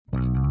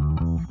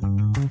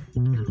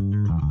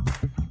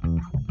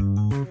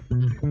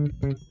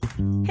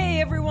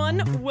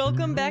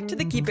Welcome back to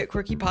the Keep It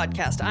Quirky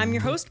podcast. I'm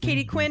your host,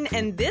 Katie Quinn,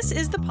 and this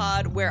is the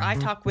pod where I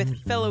talk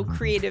with fellow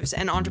creatives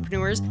and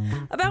entrepreneurs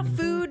about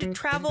food,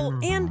 travel,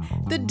 and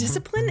the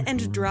discipline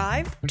and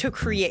drive to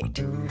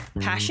create.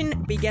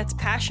 Passion begets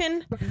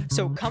passion,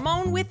 so come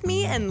on with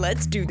me and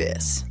let's do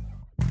this.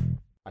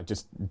 I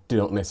just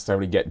don't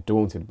necessarily get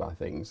daunted by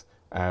things.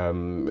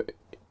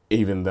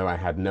 Even though I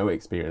had no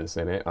experience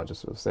in it, I just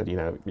sort of said, you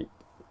know,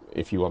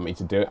 if you want me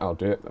to do it, I'll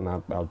do it, and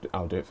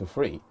I'll do it for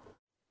free.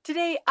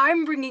 Today,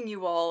 I'm bringing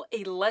you all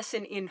a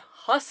lesson in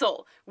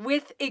hustle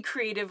with a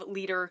creative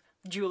leader,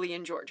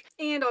 Julian George.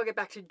 And I'll get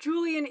back to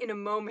Julian in a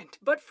moment.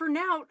 But for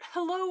now,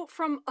 hello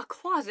from a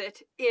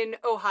closet in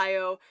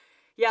Ohio.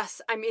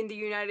 Yes, I'm in the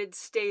United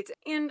States.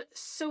 And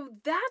so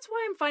that's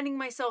why I'm finding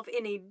myself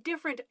in a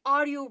different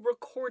audio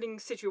recording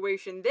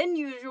situation than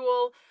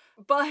usual.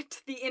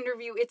 But the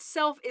interview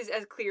itself is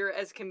as clear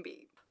as can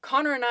be.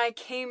 Connor and I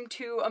came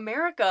to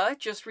America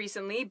just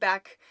recently,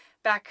 back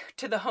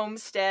to the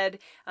homestead,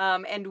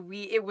 and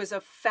it was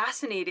a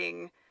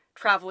fascinating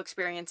travel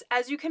experience.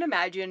 As you can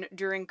imagine,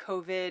 during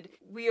COVID,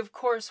 we of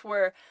course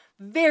were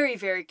very,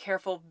 very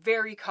careful,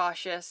 very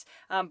cautious,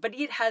 but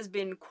it has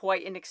been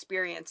quite an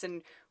experience.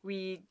 And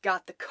we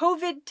got the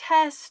COVID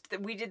test,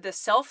 we did the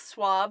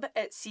self-swab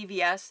at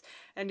CVS,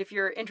 and if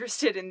you're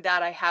interested in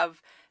that, I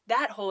have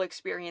that whole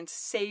experience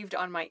saved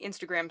on my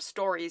Instagram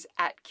stories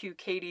at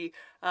QKatie.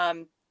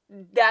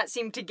 That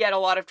seemed to get a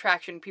lot of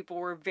traction. People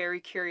were very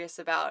curious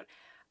about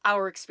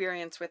our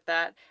experience with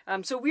that.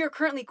 So we are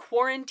currently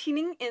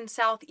quarantining in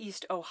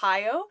Southeast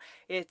Ohio.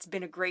 It's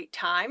been a great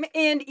time,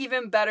 and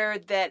even better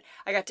that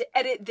I got to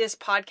edit this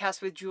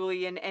podcast with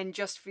Julian and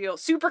just feel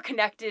super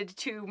connected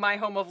to my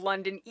home of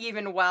London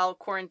even while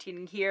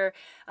quarantining here,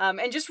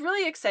 and just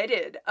really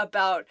excited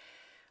about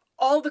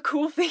all the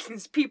cool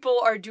things people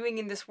are doing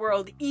in this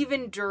world,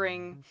 even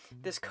during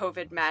this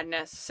COVID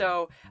madness.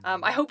 So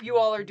I hope you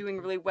all are doing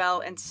really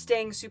well and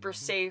staying super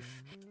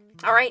safe.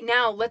 All right,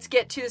 now let's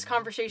get to this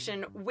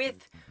conversation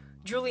with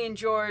Julian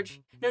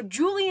George. Now,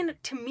 Julian,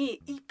 to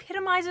me,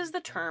 epitomizes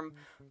the term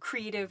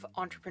creative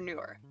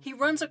entrepreneur. He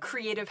runs a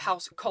creative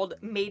house called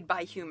Made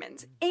by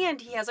Humans,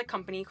 and he has a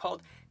company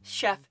called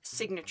Chef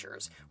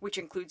Signatures, which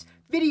includes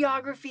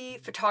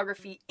videography,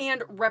 photography,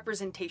 and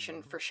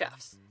representation for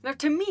chefs. Now,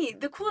 to me,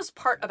 the coolest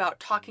part about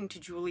talking to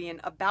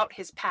Julian about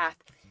his path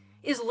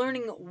is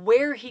learning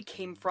where he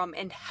came from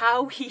and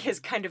how he has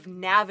kind of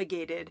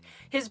navigated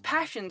his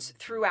passions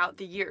throughout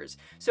the years.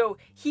 So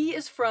he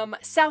is from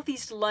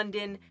Southeast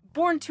London,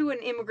 born to an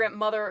immigrant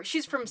mother.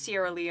 She's from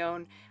Sierra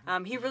Leone.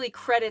 He really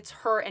credits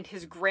her and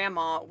his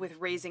grandma with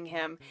raising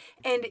him.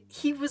 And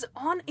he was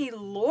on a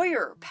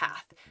lawyer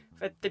path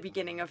at the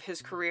beginning of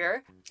his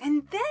career.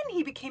 And then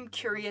he became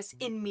curious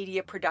in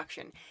media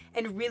production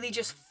and really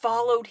just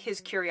followed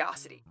his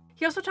curiosity.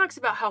 He also talks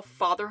about how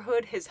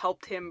fatherhood has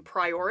helped him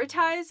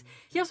prioritize.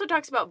 He also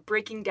talks about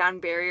breaking down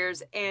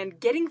barriers and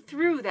getting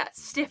through that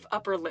stiff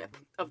upper lip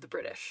of the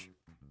British.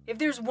 If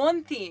there's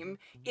one theme,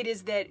 it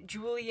is that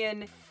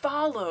Julian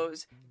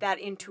follows that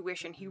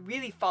intuition. He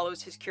really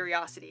follows his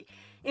curiosity.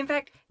 In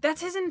fact,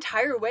 that's his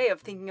entire way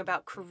of thinking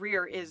about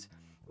career is,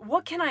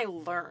 what can I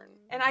learn?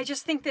 And I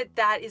just think that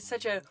that is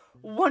such a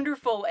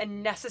wonderful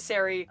and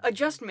necessary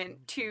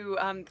adjustment to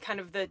kind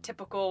of the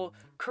typical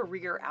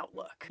career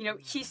outlook. You know,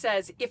 he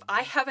says, if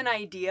I have an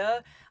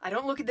idea, I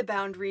don't look at the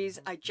boundaries,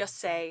 I just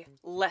say,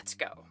 let's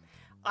go.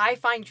 I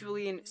find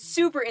Julian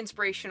super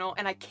inspirational,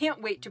 and I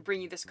can't wait to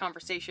bring you this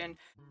conversation.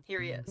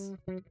 Here he is.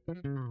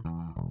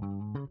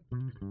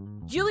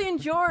 Julian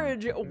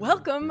George,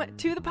 welcome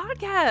to the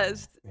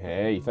podcast.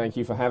 Hey, thank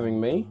you for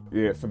having me.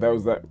 Yeah, for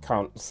those that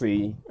can't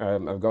see,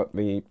 I've got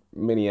the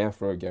mini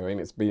afro going.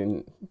 It's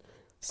been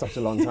such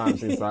a long time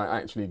since I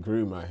actually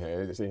grew my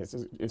hair.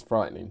 It's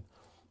frightening.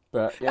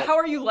 But yeah. How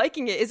are you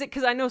liking it? Is it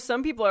because I know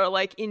some people are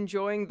like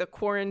enjoying the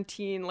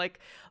quarantine, like,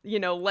 you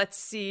know, let's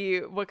see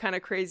what kind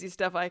of crazy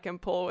stuff I can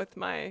pull with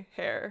my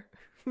hair.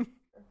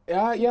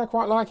 Yeah, I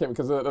quite like it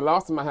because the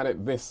last time I had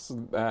it this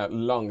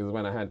long is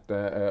when I had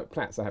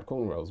plaits. I had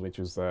cornrows, which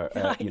was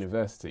at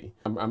university.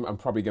 I'm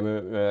probably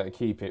going to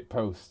keep it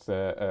post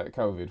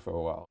COVID for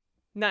a while.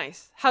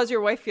 Nice. How's your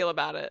wife feel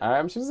about it?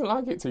 She doesn't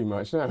like it too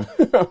much, no.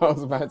 I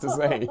was about to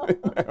say.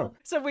 No.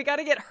 So we got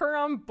to get her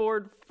on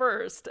board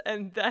first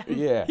and then...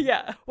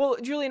 Yeah. Well,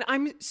 Julian,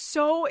 I'm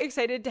so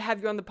excited to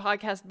have you on the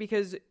podcast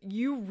because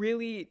you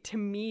really, to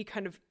me,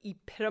 kind of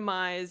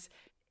epitomize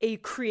a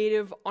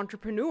creative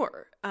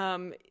entrepreneur.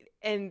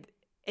 And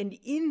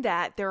in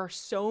that, there are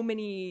so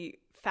many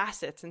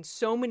facets and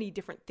so many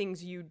different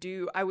things you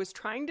do. I was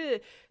trying to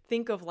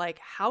think of like,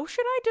 how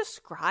should I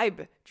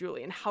describe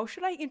Julian? How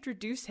should I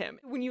introduce him?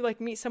 When you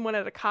like meet someone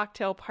at a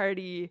cocktail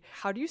party,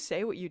 how do you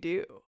say what you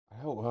do?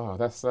 Oh, wow,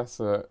 that's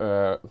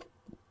a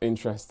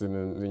interesting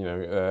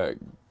and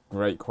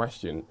great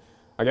question.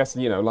 I guess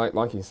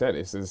like you said,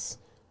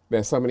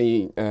 there's so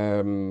many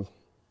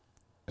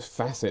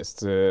facets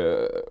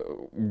to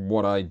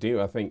what I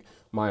do. I think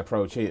my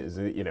approach is,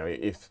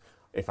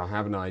 if I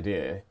have an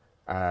idea,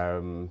 I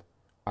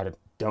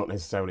don't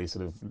necessarily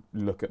sort of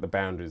look at the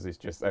boundaries. It's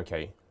just,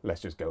 okay, let's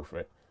just go for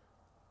it.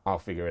 I'll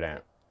figure it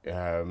out.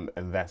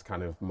 And that's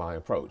kind of my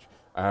approach.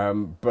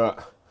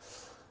 But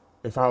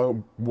if I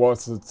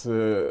was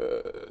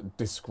to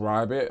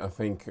describe it, I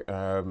think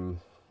a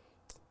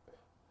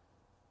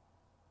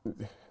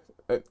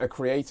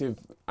creative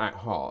at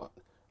heart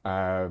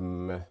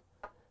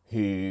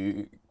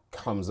who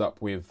comes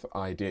up with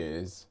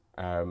ideas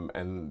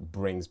and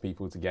brings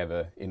people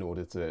together in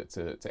order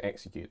to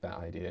execute that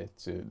idea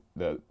to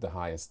the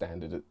highest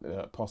standard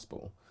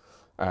possible.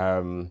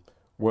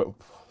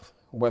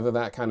 Whether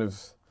that kind of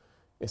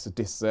it's a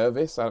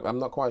disservice, I'm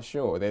not quite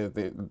sure.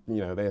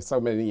 There's so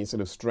many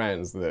sort of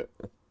strands that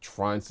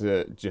trying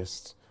to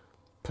just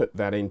put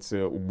that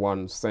into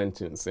one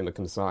sentence in a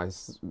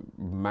concise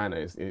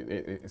manner,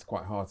 it's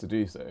quite hard to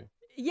do so.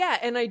 Yeah,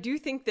 and I do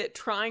think that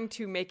trying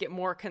to make it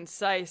more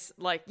concise,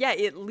 like, yeah,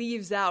 it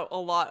leaves out a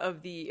lot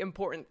of the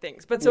important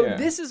things. But so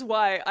this is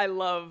why I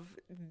love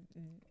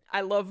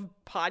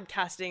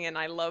podcasting and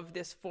I love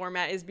this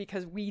format, is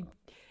because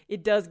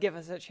it does give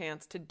us a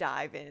chance to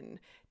dive in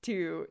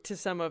to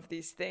some of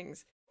these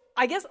things.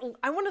 I guess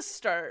I want to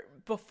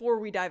start, before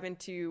we dive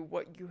into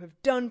what you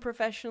have done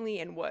professionally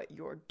and what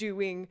you're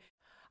doing,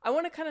 I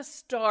want to kind of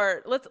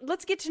start,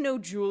 let's get to know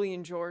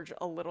Julian George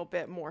a little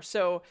bit more.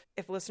 So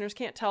if listeners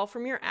can't tell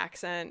from your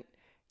accent,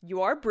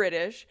 you are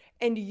British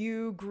and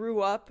you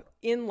grew up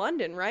in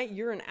London, right?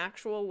 You're an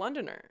actual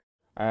Londoner.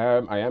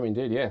 I am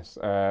indeed, yes.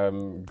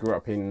 Grew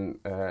up in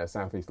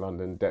southeast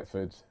London,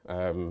 Deptford,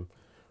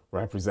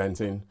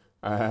 representing.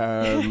 In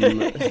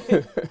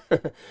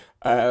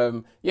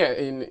an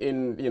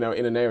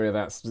area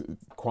that's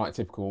quite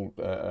typical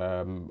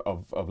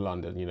of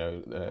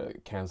London,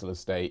 council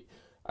estate.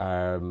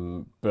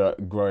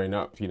 But growing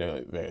up,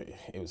 it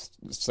was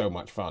so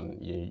much fun.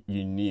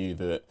 You knew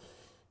that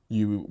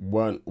you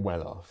weren't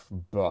well off,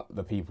 but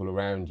the people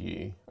around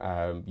you,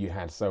 you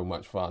had so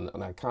much fun.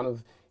 And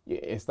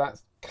it's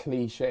that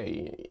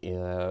cliche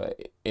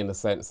in the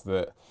sense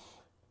that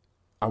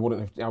I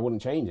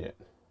wouldn't change it.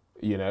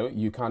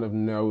 You kind of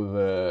know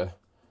the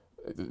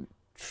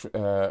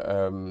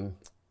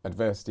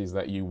adversities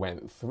that you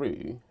went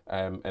through,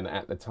 and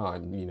at the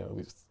time,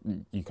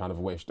 you kind of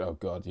wished, oh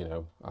God,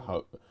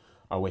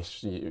 I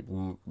wish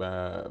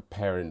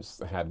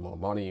parents had more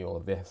money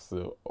or this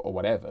or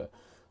whatever.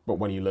 But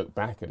when you look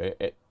back at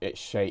it, it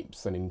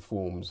shapes and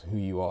informs who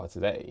you are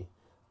today.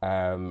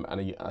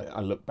 And I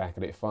look back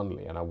at it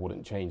fondly, and I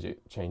wouldn't change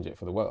it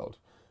for the world.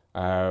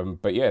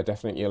 But yeah,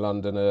 definitely a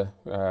Londoner.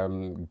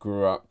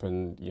 Grew up,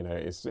 and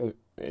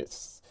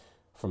it's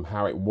from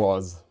how it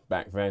was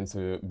back then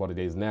to what it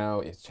is now.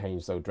 It's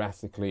changed so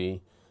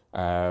drastically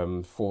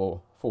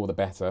for the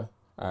better,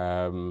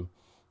 and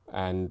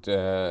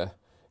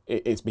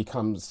it's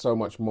become so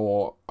much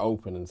more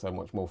open and so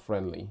much more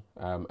friendly,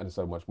 and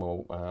so much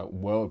more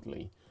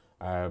worldly.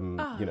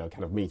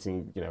 Kind of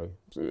meeting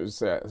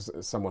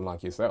someone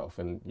like yourself,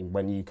 and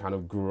when you kind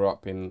of grew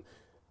up in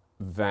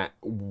that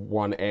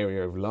one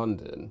area of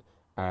London,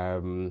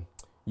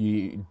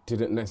 you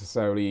didn't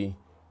necessarily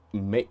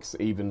mix,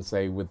 even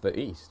say, with the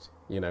East.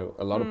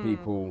 A lot of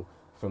people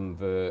from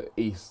the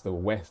East, the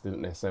West,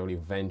 didn't necessarily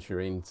venture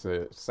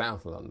into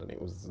South London.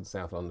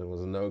 South London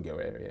was a no-go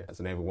area,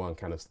 and everyone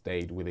kind of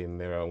stayed within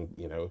their own,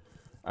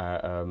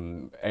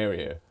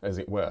 area, as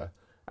it were.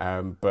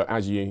 But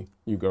as you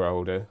grow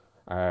older,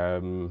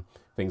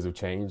 things have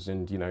changed,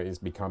 and it's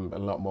become a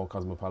lot more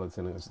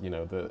cosmopolitan. And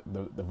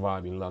the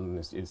vibe in London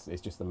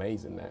is just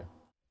amazing now.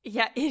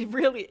 Yeah, it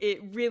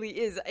really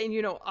is.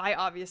 And I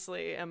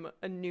obviously am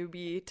a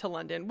newbie to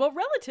London. Well,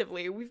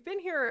 relatively, we've been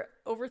here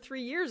over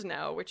 3 years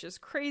now, which is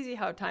crazy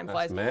how time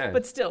flies. Mad.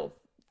 But still,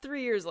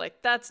 3 years,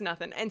 that's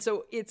nothing. And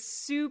so it's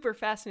super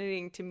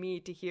fascinating to me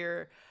to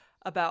hear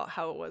about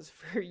how it was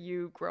for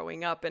you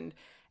growing up, and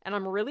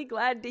I'm really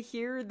glad to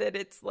hear that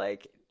it's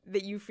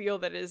that you feel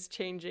that is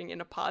changing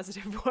in a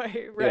positive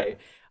way, right? Yeah.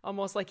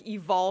 Almost like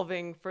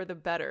evolving for the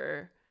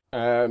better.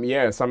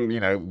 There's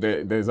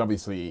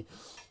obviously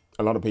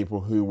a lot of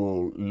people who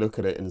will look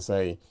at it and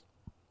say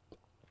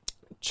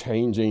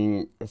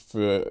changing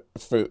for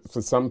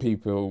some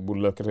people will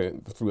look at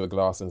it through a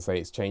glass and say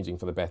it's changing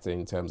for the better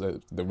in terms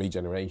of the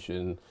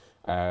regeneration,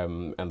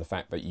 and the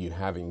fact that you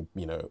having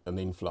an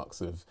influx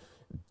of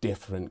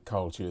different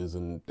cultures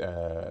and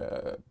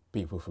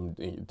people from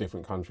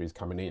different countries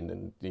coming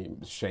in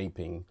and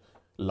shaping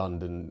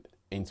London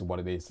into what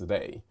it is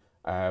today.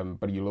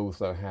 But you'll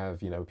also have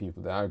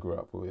people that I grew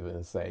up with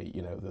and say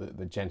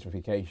the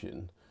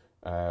gentrification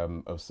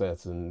of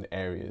certain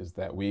areas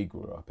that we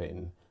grew up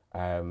in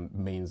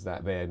means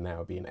that they're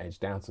now being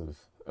edged out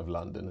of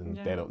London, and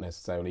they don't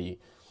necessarily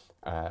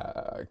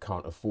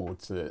can't afford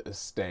to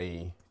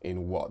stay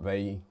in what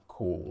they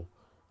call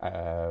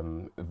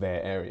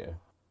their area.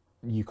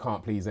 You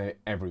can't please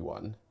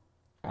everyone,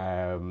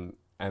 and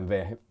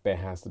there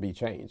has to be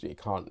change. It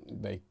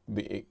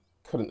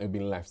couldn't have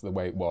been left the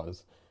way it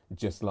was.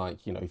 Just like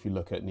if you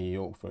look at New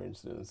York, for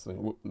instance,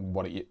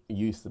 what it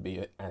used to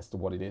be as to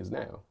what it is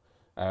now.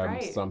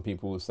 Right. Some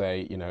people will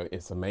say,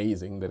 it's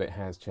amazing that it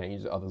has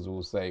changed. Others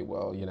will say,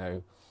 well,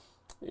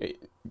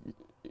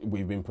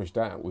 we've been pushed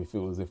out. We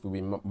feel as if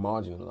we've been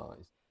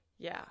marginalised.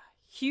 Yeah.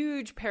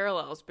 Huge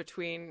parallels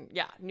between,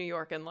 New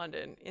York and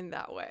London in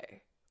that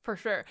way, for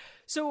sure.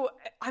 So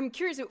I'm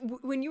curious,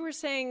 when you were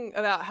saying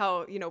about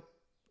how,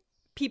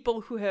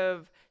 people who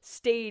have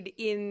stayed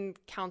in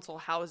council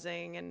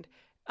housing and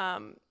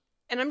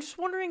I'm just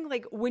wondering,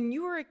 like, when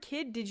you were a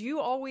kid,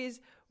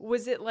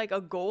 was it like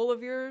a goal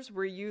of yours?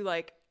 Were you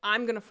like,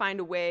 I'm going to find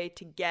a way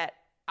to get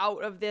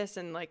out of this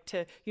and like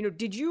to,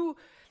 did you,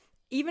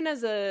 even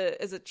as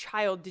a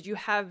child, did you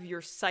have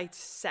your sights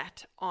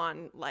set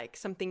on like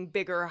something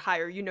bigger or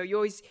higher? You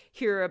always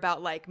hear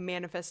about like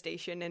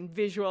manifestation and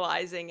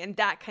visualizing and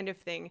that kind of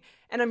thing.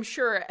 And I'm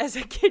sure as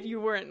a kid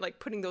you weren't like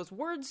putting those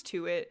words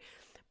to it,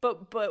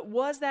 but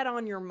was that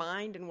on your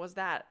mind, and was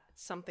that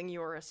something you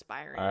were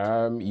aspiring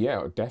to?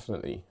 Yeah,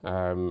 definitely.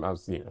 I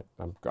was,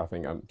 I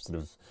think I'm sort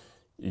of,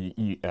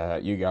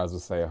 you guys will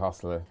say a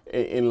hustler.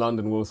 In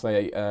London, we'll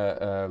say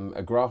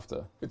a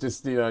grafter.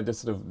 Just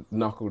just sort of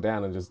knuckle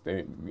down and just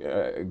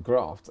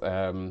graft.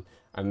 And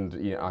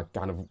I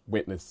kind of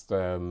witnessed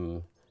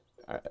that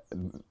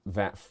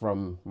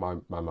from my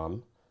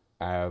mum,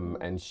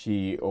 and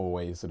she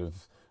always sort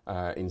of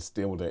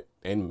instilled it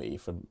in me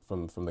from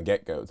the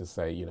get go to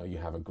say, you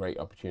have a great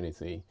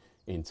opportunity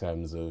in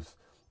terms of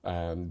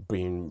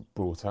being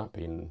brought up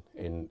in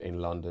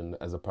London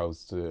as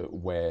opposed to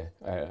where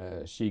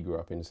she grew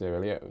up in Sierra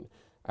Leone.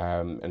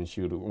 And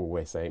she would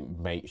always say,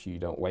 make sure you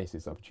don't waste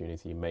this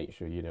opportunity, make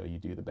sure, you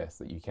do the best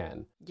that you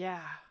can.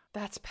 Yeah,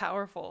 that's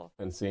powerful.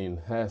 And seeing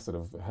her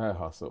her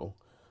hustle,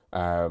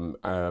 I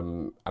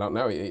don't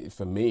know,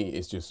 for me,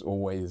 it's just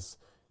always,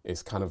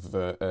 it's kind of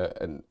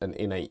an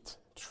innate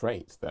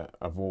trait that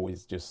I've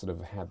always just sort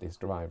of had this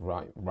drive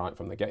right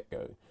from the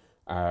get-go.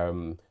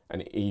 And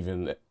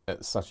even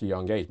at such a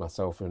young age,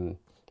 myself and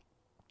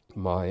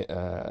my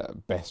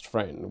best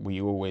friend,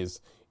 we always,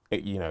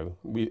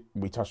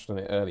 we touched on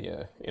it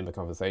earlier in the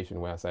conversation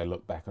where I say I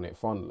look back on it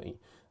fondly.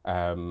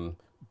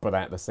 But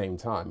at the same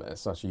time, at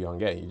such a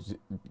young age,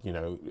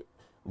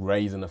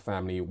 raising a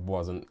family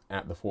wasn't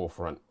at the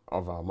forefront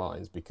of our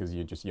minds because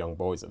you're just young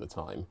boys at the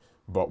time.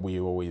 But we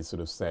always sort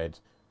of said,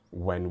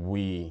 when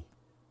we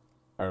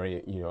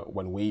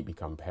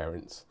become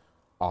parents,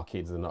 our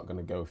kids are not going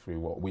to go through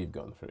what we've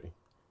gone through.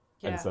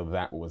 Yeah. And so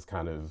that was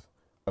kind of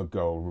a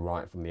goal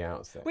right from the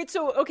outset. Wait,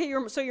 so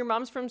your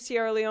mom's from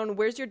Sierra Leone.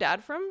 Where's your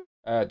dad from?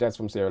 Dad's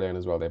from Sierra Leone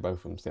as well. They're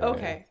both from Sierra Leone.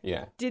 Okay.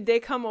 Yeah. Did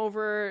they come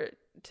over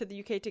to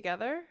the UK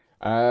together?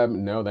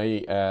 No,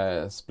 they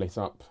split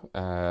up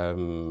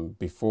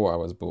before I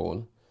was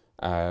born.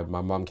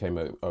 My mum came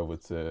over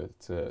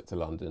to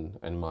London,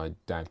 and my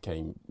dad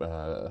came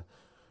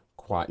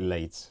quite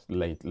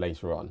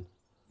later on.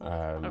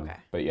 Okay.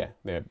 But yeah,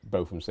 they're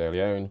both from Sierra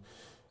Leone,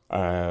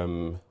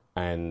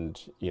 and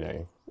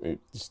it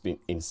just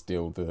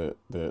instilled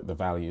the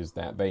values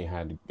that they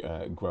had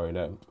growing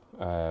up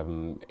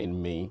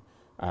in me.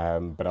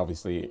 But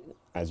obviously,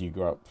 as you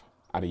grow up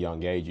at a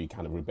young age, you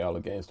kind of rebel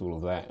against all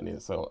of that, and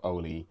it's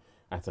only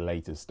at a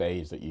later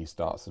stage that you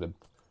start sort of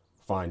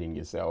finding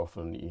yourself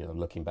and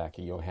looking back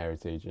at your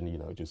heritage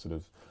and just sort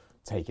of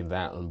taking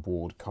that on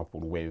board,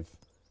 coupled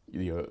with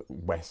your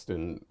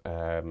Western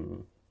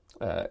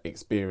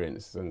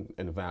experience and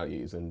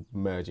values, and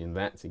merging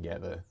that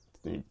together,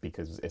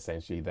 because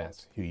essentially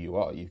that's who you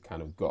are. You've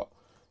kind of got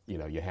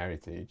your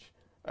heritage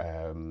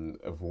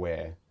of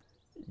where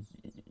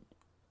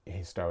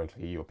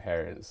historically your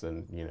parents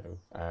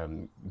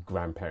and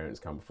grandparents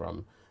come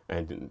from,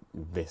 and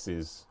this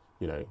is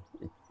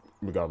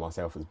regard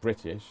myself as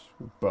British,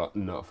 but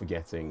not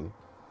forgetting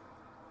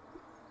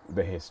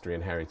the history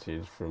and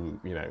heritage from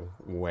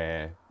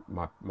where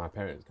my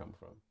parents come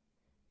from.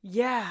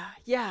 Yeah.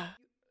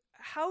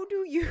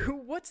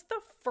 What's the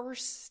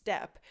first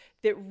step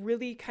that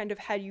really kind of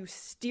had you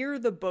steer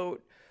the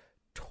boat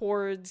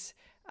towards,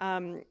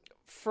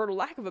 for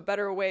lack of a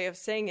better way of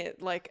saying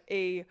it, like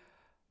a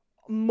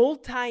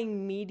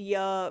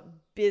multimedia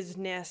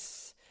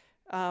business,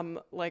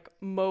 like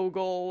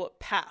mogul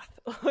path?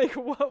 Like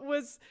what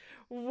was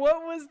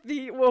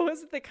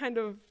the kind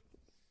of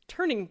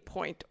turning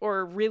point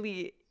or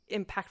really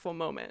impactful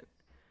moment?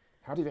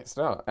 How did it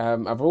start?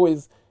 I've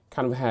always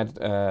kind of had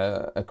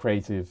a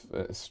creative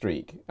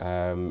streak,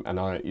 and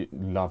I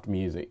loved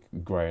music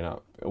growing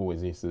up.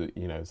 Always used to,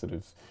 sort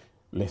of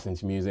listen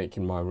to music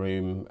in my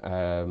room,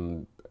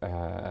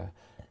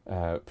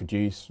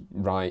 produce,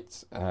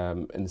 write,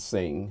 and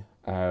sing.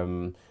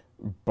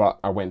 But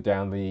I went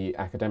down the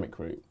academic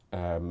route,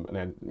 and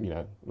then,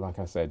 like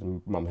I said,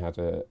 Mum had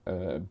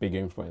a big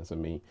influence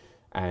on me.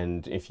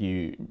 And if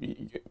you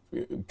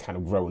kind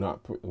of grown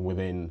up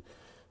within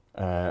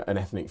an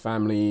ethnic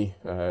family,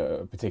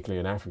 particularly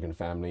an African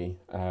family,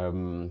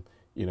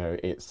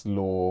 it's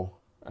law,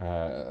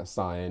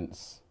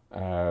 science,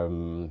 a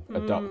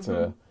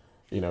doctor,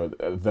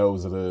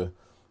 those are the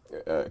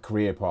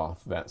career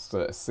path that's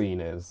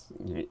seen as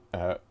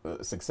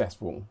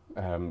successful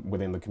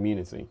within the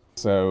community.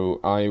 So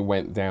I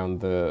went down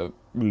the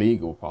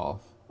legal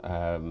path,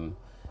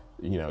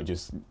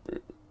 just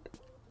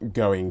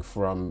going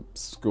from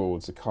school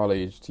to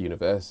college to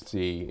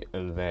university,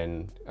 and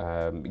then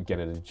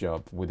getting a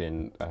job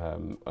within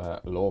a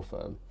law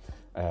firm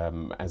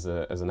as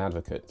an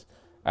advocate.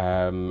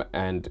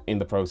 And in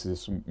the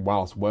process,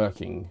 whilst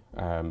working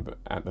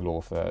at the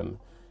law firm,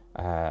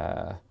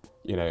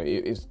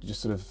 it's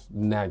just sort of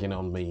nagging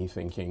on me,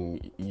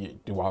 thinking,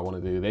 do I want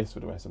to do this for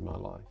the rest of my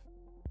life?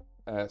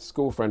 A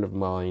school friend of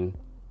mine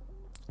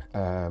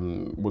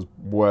was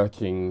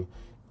working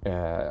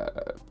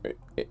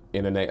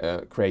in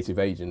a creative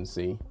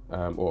agency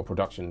or a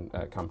production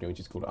company, which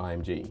is called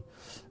IMG,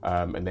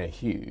 and they're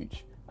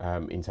huge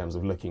in terms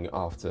of looking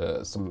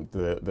after some of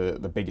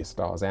the biggest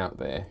stars out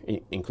there,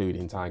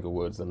 including Tiger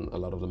Woods and a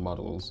lot of the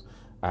models,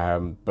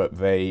 but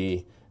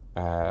they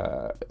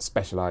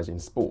specialise in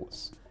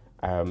sports,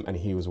 and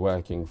he was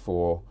working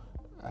for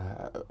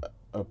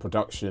a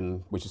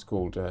production which is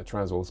called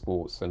Transworld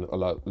Sports, and a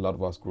lot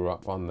of us grew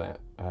up on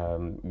that.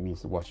 We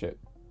used to watch it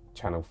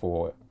Channel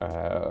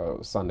 4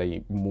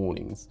 Sunday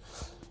mornings.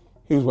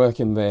 He was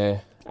working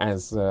there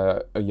as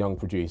a young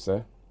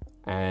producer,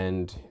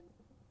 and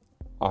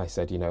I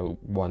said,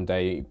 one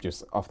day,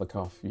 just off the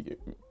cuff, it'd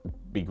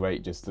be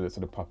great just to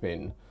sort of pop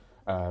in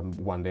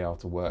one day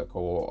after work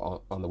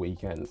or on the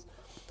weekends.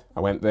 I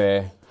went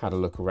there, had a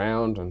look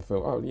around, and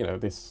thought,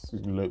 this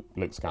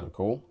looks kind of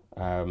cool.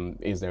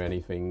 Is there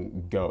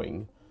anything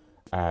going?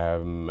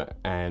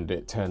 And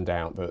it turned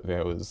out that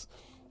there was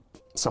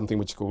something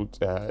which is called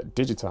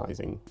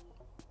digitizing.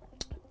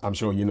 I'm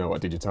sure you know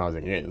what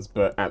digitizing is,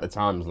 but at the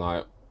time I was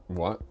like,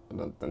 what?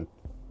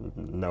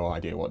 No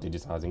idea what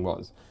digitizing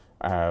was.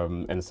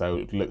 And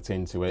so looked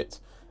into it,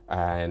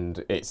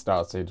 and it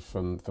started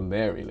from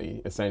there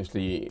really.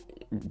 Essentially,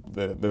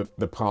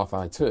 the path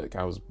I took,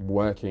 I was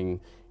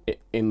working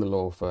in the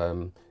law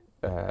firm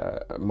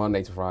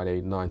Monday to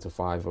Friday, 9 to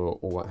 5 or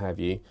what have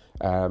you,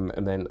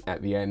 and then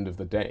at the end of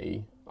the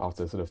day,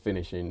 after sort of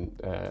finishing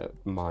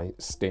my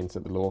stint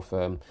at the law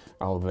firm,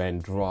 I'll then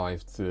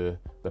drive to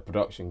the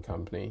production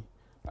company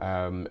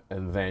and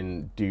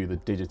then do the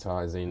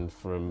digitizing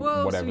from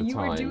whatever time.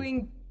 So you were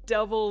doing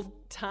double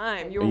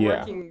time. You were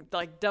working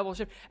like double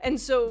shift. And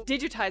so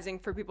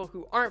digitizing, for people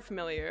who aren't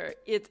familiar,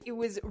 it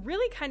was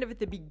really kind of at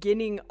the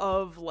beginning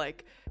of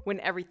like when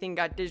everything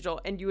got digital,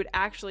 and you would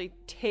actually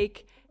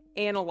take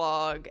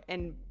analog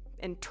and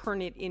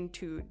turn it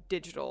into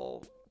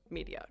digital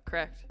media,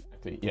 correct?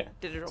 Yeah.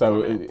 Digital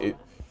so it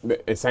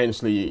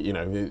essentially,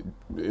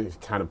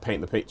 it kind of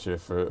paint the picture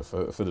for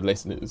the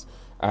listeners.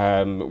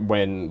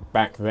 When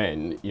back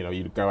then,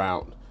 you'd go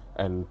out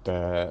and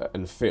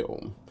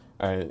film,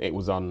 and it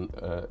was on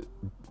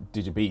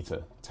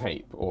digibeta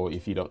tape, or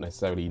if you don't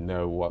necessarily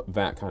know what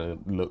that kind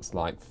of looks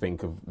like,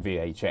 think of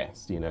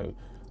VHS.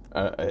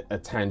 A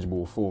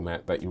tangible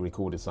format that you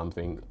recorded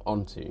something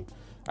onto.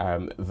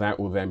 That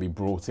will then be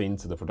brought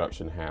into the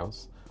production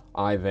house.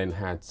 I then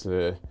had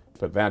to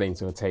put that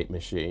into a tape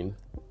machine,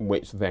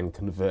 which then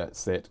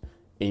converts it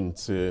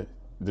into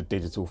the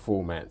digital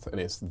format, and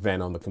it's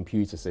then on the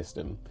computer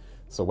system.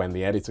 So when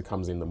the editor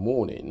comes in the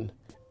morning,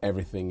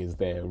 everything is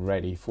there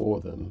ready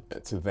for them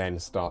to then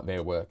start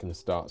their work and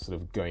start sort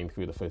of going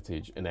through the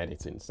footage and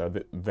editing, so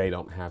that they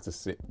don't have to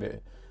sit there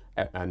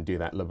and do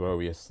that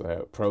laborious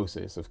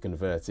process of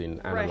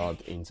converting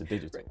analog into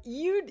digital.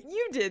 You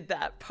did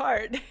that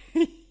part.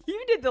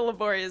 You did the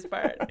laborious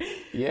part.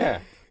 Yeah.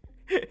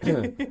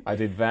 I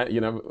did that,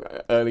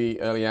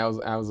 early hours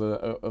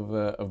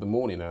of the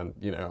morning, and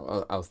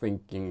I was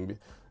thinking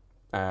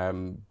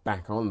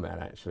back on that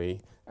actually,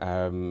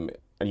 and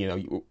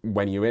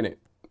when you're in it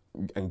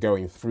and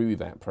going through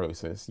that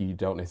process, you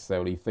don't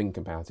necessarily think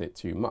about it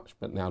too much.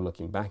 But now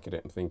looking back at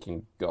it and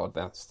thinking, God,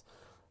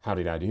 how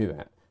did I do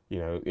that?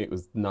 It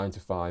was 9 to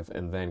 5,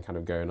 and then kind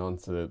of going on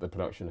to the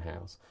production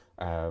house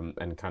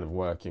and kind of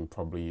working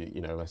probably,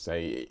 let's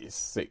say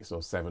 6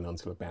 or 7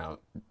 until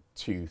about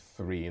 2,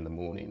 3 in the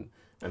morning,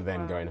 and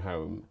then going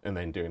home and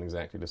then doing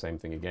exactly the same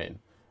thing again,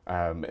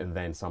 and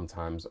then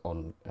sometimes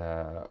on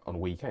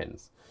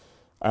weekends,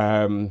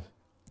 and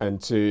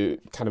to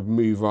kind of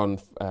move on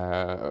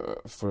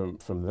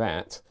from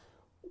that,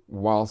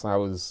 whilst I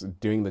was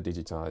doing the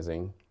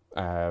digitizing,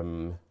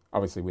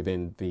 obviously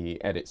within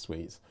the edit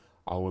suites,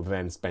 I will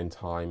then spend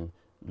time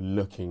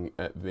looking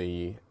at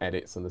the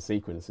edits and the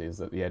sequences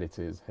that the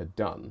editors had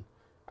done.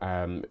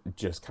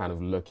 Just kind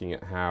of looking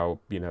at how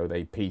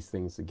they piece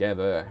things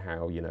together,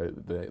 how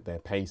their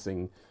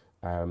pacing,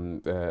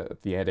 the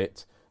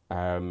edit,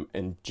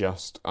 and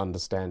just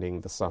understanding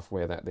the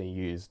software that they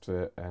used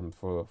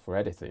for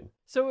editing.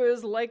 So it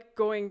was like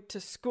going to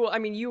school. I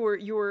mean, you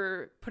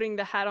were putting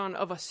the hat on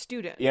of a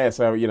student. Yeah,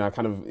 so I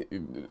kind of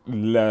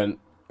learned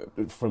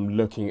from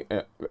looking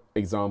at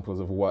examples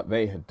of what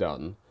they had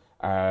done,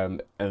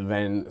 and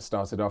then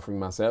started offering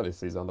my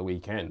services on the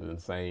weekend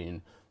and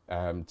saying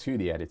to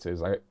the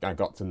editors, I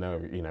got to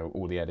know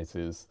all the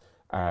editors,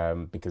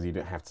 because you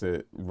don't have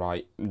to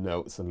write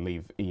notes and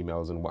leave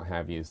emails and what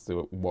have you as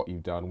to what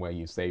you've done, where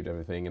you've saved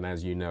everything. And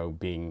as you know,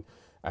 being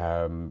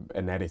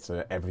an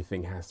editor,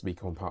 everything has to be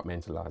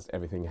compartmentalized,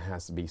 everything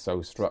has to be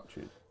so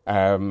structured.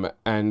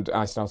 And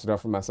I started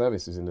offering my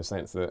services in the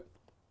sense that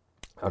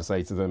I'd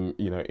say to them,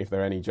 if there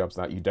are any jobs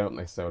that you don't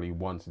necessarily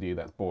want to do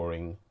that's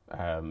boring,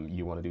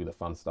 you want to do the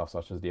fun stuff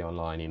such as the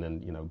onlining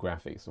and,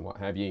 graphics and what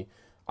have you,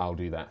 I'll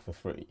do that for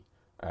free.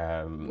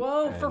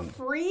 Whoa, for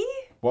free?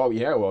 Well,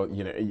 yeah,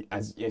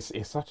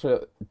 it's such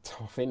a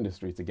tough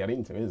industry to get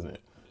into, isn't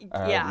it?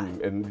 Yeah.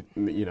 And,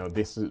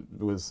 this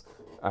was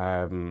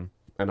an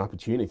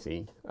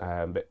opportunity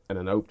and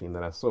an opening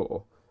that I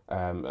saw.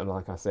 And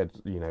like I said,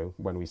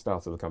 when we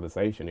started the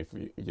conversation,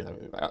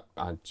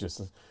 I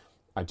just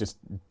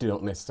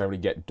didn't necessarily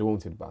get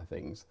daunted by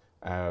things.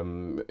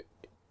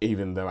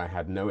 Even though I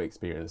had no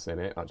experience in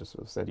it, I just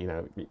sort of said,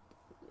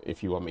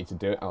 if you want me to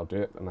do it, I'll do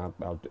it, and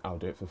I'll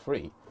do it for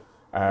free.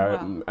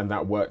 Wow. And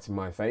that worked in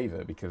my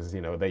favour because,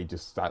 they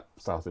just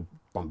started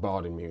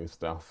bombarding me with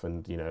stuff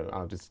and,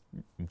 I'll just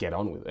get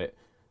on with it.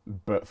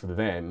 But for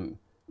them,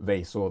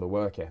 they saw the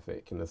work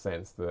ethic in the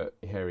sense that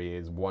here he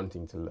is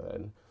wanting to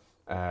learn,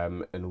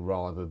 and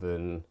rather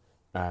than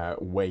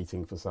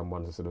waiting for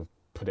someone to sort of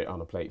put it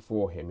on a plate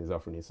for him, he's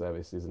offering his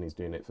services and he's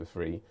doing it for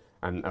free.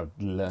 And I've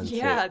learned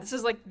this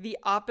is like the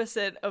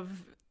opposite of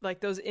like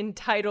those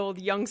entitled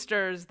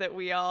youngsters that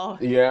we all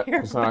hear about.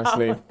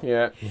 Precisely.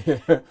 Yeah.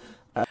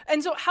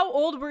 And so how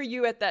old were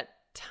you at that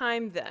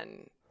time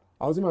then?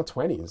 I was in my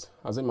 20s.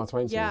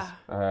 Yeah.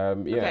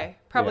 Okay.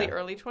 Probably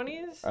early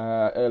 20s?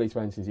 Early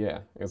 20s, yeah.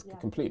 It was a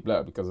complete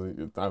blur because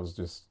I was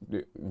just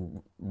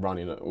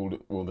running it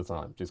all the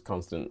time, just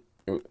constant.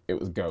 It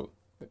was go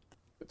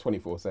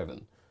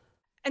 24/7.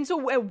 And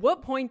so at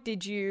what point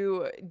did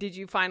you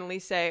finally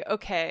say,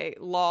 okay,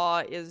 law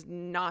is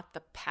not the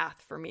path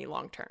for me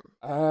long term?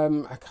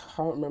 I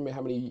can't remember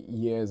how many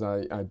years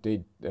I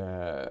did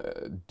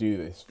do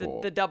this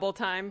for. The double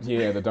time?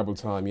 Yeah, the double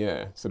time,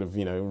 yeah. Sort of,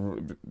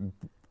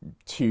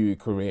 two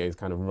careers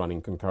kind of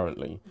running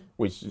concurrently,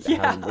 which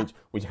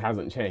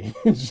hasn't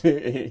changed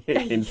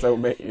in so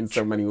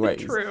many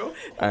ways. True.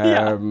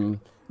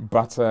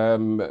 But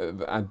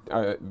an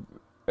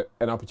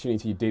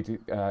opportunity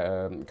did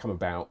come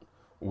about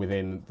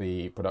within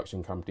the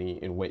production company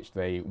in which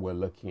they were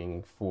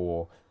looking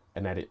for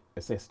an edit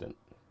assistant,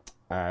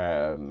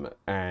 and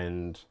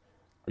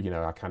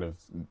I kind of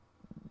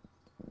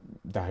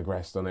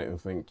digressed on it and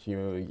think,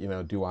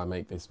 do I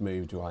make this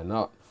move? Do I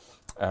not?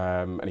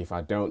 And if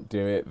I don't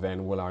do it,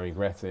 then will I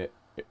regret it?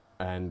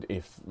 And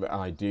if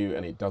I do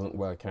and it doesn't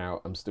work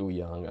out, I'm still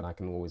young and I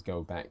can always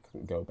go back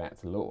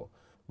to law.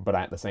 But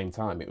at the same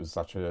time, it was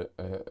such a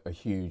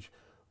huge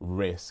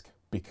risk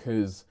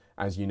because,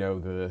 as you know,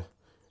 the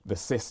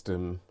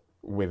system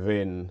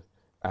within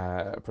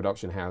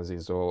production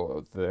houses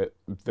or the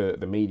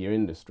media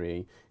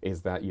industry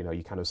is that you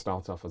kind of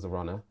start off as a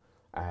runner,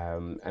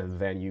 and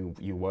then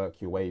you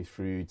work your way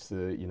through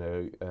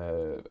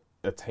to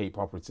a tape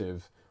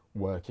operative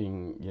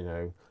working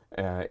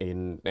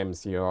in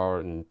MCR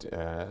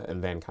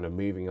and then kind of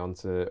moving on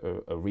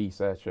to a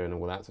researcher and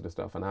all that sort of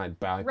stuff. And I'd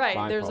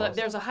bypass.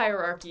 There's a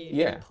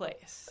hierarchy in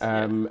place.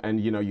 And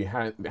you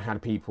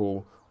had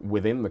people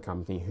within the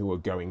company who were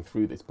going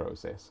through this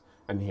process,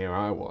 and here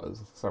I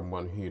was,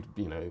 someone who'd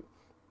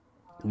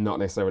not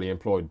necessarily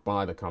employed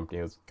by the company,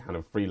 as kind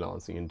of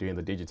freelancing and doing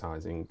the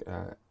digitizing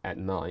at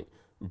night,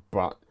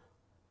 but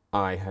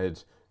I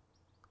had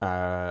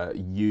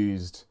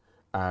used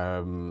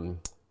the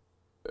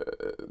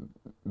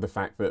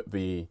fact that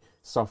the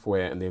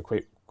software and the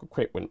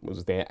equipment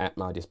was there at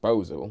my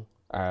disposal,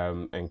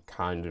 and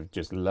kind of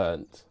just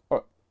learnt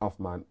off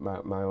my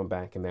own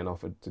back and then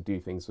offered to do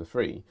things for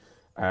free.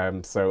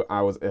 So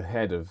I was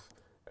ahead of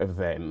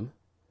them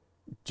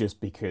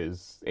just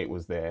because it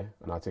was there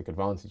and I took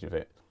advantage of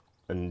it.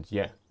 And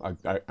I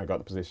got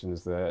the position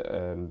as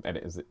the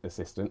editor's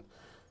assistant,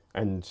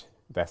 and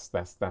that's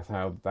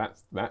how that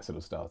sort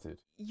of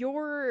started.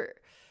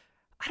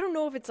 I don't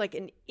know if it's like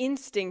an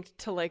instinct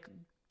to like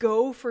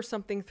go for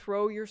something,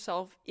 throw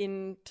yourself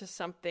into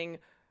something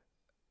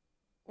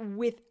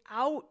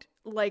without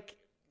like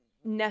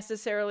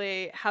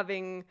necessarily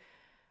having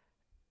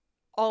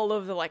all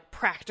of the like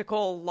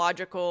practical,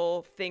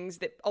 logical things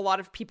that a lot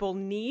of people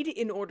need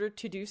in order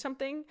to do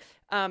something.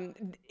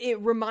 It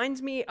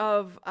reminds me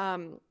of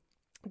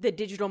the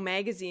digital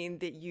magazine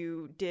that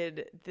you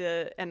did,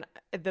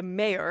 the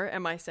Mayor.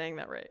 Am I saying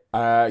that right?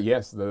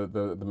 Yes,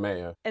 the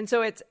Mayor. And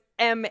so it's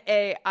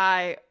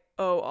MAIOR.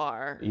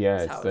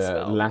 Yeah,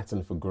 it's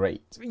Latin for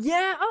great.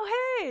 Yeah.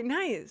 Oh, hey,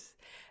 nice.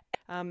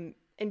 And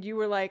you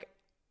were like,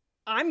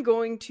 I'm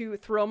going to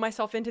throw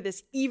myself into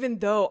this, even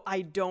though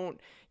I don't,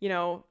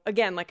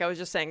 again, like I was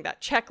just saying,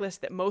 that checklist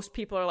that most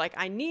people are like,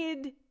 I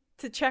need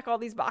to check all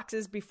these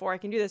boxes before I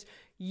can do this.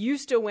 You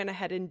still went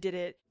ahead and did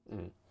it.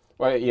 Mm.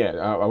 Well, yeah,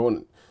 I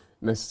wouldn't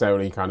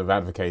necessarily kind of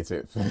advocate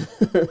it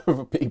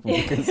for people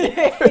because,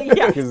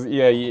 because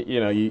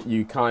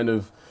you kind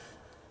of,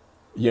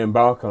 you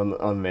embark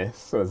on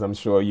this, as I'm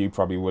sure you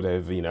probably would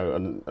have,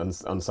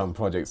 on some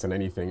projects and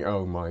anything.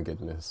 Oh my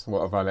goodness,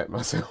 what have I let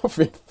myself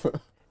in for?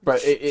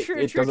 But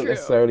it doesn't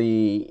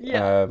necessarily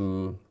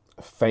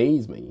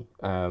faze me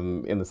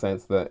in the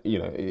sense that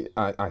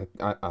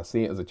I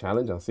see it as a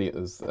challenge. I see it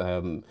as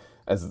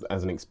as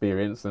an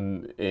experience,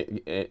 and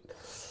it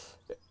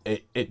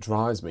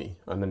drives me.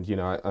 And then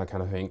I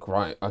kind of think,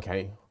 right,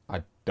 okay,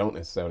 I don't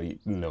necessarily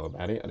know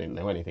about it. I didn't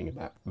know anything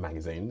about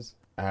magazines,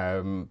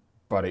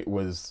 but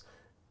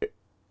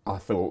I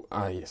thought,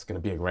 it's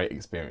going to be a great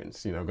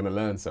experience. I'm going to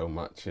learn so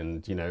much,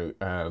 and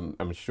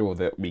I'm sure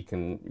that we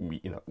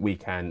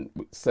can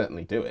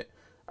certainly do it.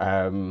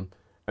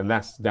 And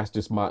that's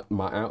just my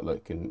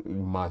outlook, and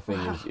my thing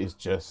is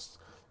just,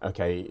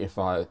 okay, if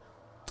I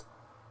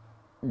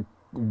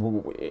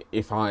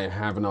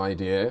have an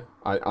idea,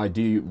 I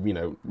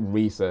do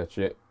research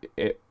it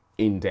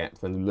in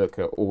depth and look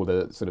at all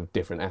the sort of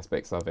different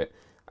aspects of it,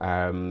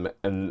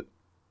 and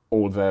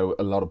although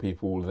a lot of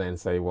people will then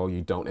say, well,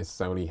 you don't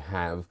necessarily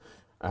have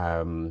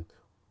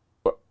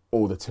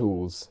all the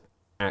tools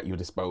at your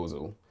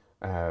disposal,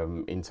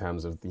 in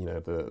terms of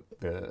the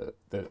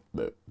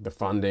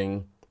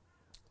funding.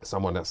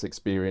 Someone that's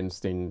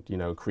experienced in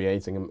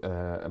creating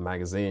a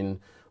magazine,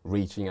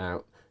 reaching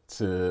out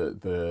to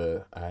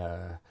the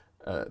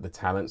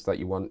talents that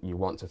you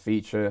want to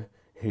feature,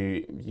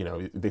 who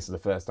this is the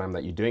first time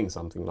that you're doing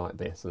something like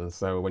this, and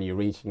so when you're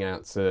reaching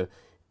out to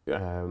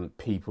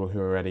people who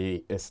are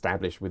already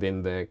established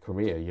within their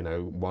career,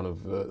 one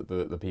of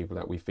the people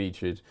that we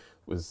featured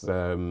was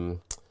Di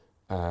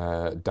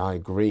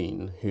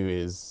Green, who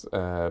is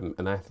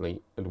an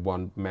athlete and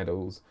won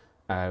medals,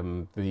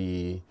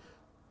 the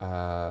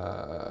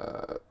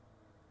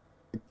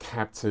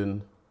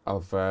captain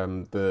of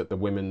the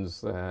women's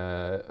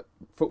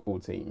football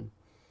team.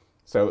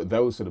 So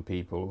those sort of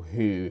people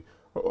who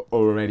are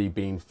already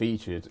being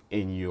featured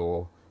in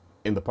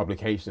the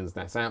publications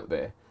that's out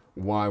there,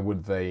 why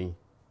would they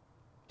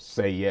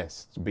say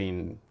yes to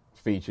being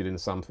featured in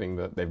something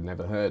that they've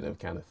never heard of,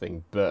 kind of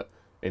thing? But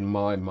in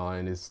my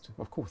mind is,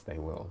 of course they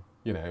will.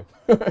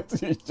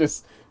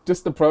 just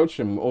approach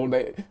them.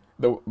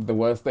 The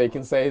worst they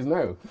can say is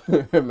no.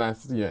 And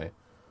that's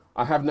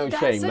I have no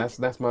shame.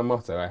 That's my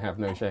motto. I have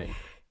no shame.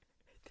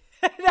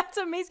 That's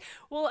amazing.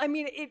 Well, I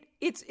mean,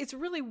 it's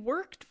really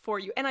worked for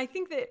you, and I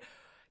think that,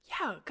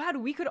 yeah, God,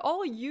 we could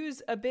all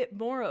use a bit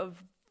more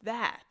of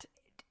that.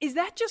 Is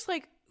that just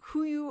like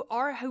who you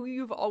are, who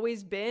you've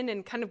always been,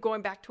 and kind of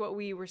going back to what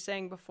we were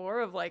saying before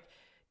of like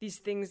these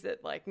things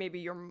that like maybe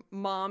your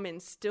mom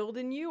instilled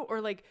in you,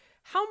 or like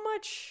how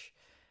much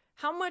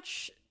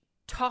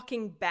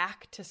talking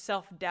back to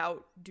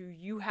self-doubt do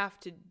you have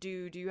to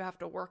do? Do you have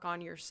to work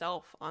on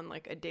yourself on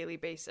like a daily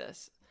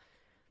basis?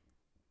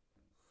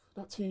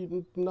 Not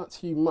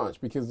too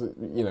much, because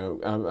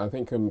I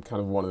think I'm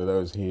kind of one of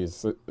those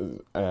who's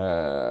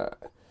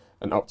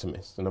an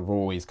optimist, and I've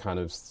always kind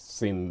of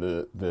seen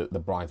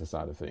the brighter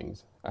side of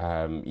things.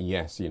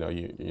 Yes, you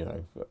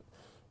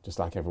just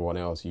like everyone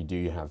else, you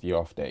do have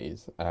your off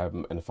days,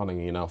 and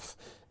funnily enough,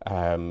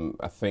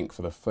 I think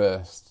for the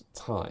first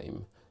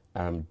time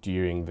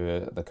during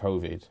the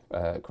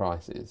COVID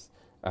crisis,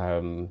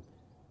 for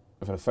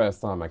the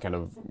first time, I kind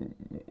of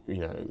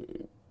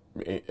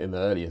in the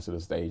earlier sort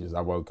of stages,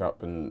 I woke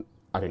up and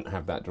I didn't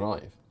have that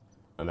drive,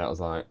 and that was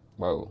like,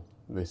 whoa,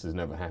 this has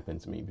never happened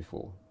to me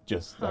before.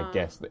 I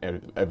guess that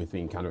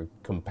everything kind of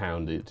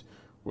compounded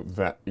with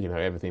that,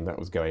 everything that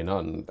was going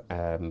on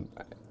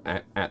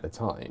at the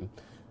time,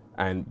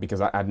 and because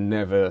I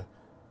never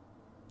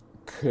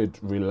could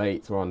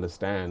relate or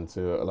understand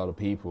to a lot of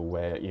people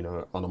where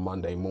on a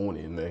Monday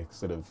morning they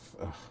sort of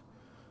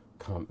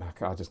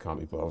I just can't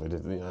be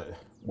bothered.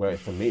 Where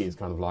for me it's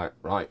kind of like,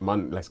 right,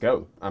 let's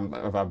go.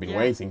 I've been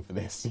waiting for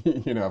this.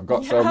 I've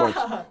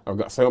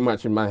got so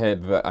much in my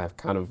head that I've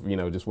kind of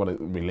just want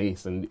to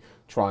release and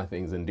try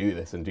things and do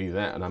this and do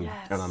that, and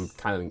I'm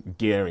kind of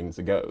gearing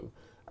to go.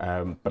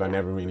 But I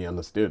never really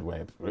understood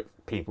where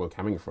people are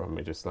coming from.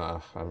 It's just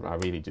like, I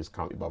really just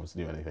can't be bothered to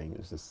do anything.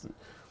 It's just,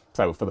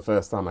 so for the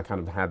first time I kind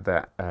of had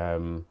that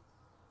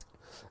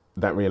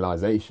that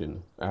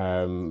realization.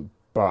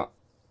 But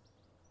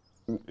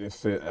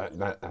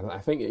I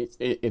think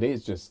it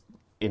is just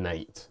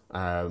innate,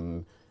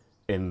 in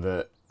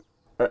that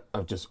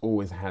I've just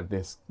always had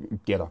this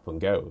get up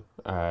and go.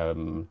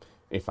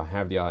 If I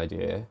have the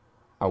idea,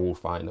 I will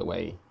find a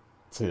way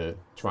to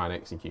try and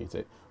execute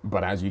it.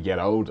 But as you get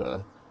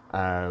older,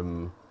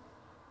 I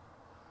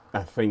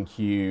think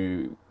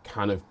you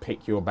kind of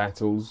pick your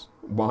battles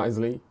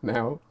wisely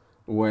now,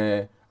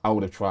 where I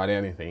would have tried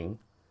anything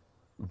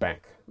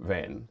back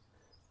then.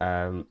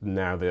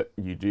 Now that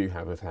you do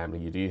have a family,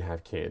 you do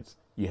have kids,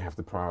 you have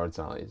to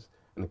prioritize,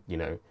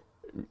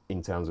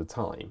 in terms of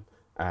time.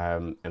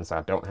 And so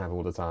I don't have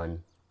all the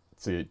time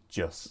to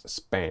just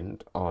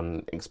spend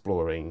on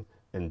exploring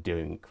and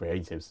doing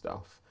creative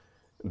stuff.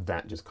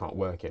 That just can't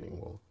work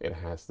anymore. It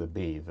has to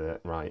be that,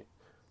 right,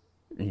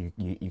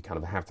 you kind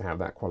of have to have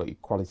that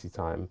quality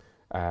time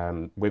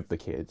with the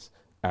kids.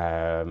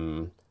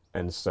 And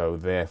so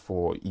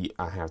therefore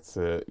I have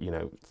to,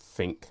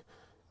 think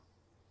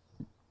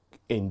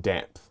in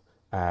depth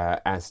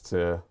as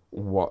to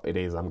what it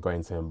is I'm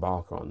going to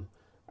embark on,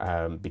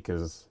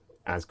 because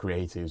as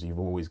creatives you've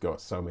always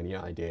got so many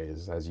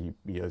ideas, as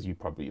you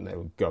probably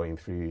know, going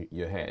through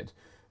your head,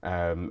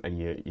 and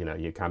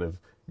you're kind of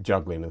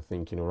juggling and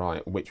thinking, all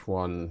right, which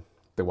one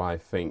do I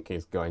think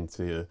is going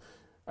to,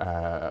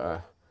 I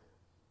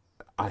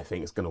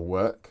think it's going to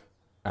work.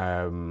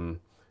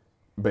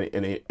 But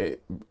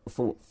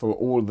for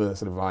all the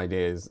sort of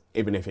ideas,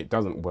 even if it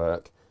doesn't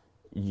work,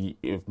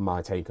 if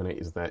my take on it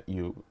is that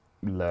you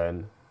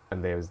learn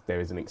and there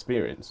is an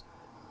experience.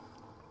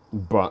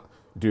 But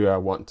do I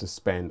want to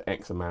spend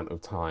X amount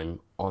of time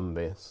on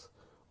this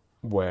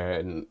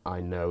when I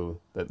know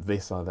that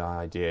this other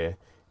idea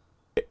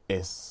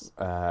is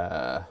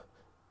a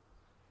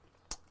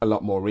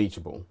lot more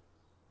reachable?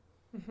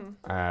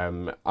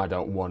 I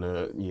don't want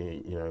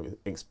to,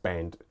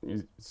 expend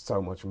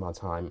so much of my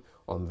time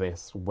on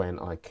this when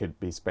I could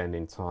be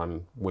spending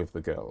time with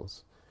the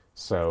girls.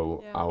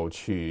 So I'll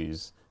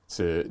choose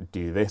to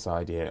do this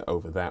idea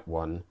over that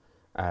one,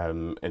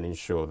 and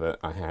ensure that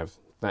I have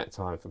that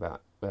time for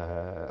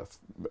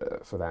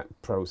that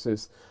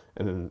process,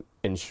 and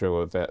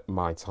ensure that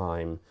my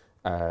time,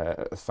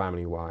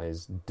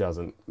 family-wise,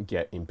 doesn't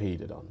get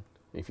impeded on,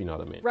 if you know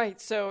what I mean.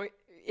 Right. So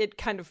it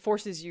kind of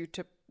forces you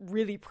to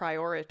really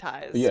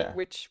prioritize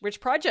which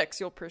projects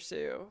you'll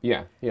pursue.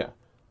 Yeah,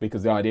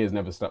 because the ideas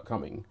never stop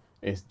coming.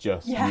 It's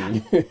just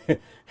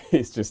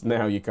it's just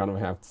now you kind of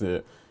have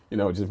to,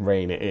 just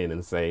rein it in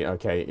and say,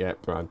 okay,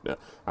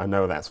 I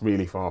know that's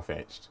really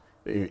far-fetched.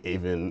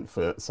 Even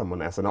for someone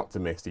that's an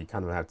optimist, you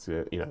kind of have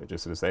to,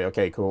 just sort of say,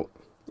 okay, cool,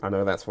 I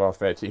know that's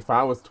far-fetched. If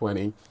I was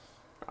 20,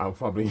 I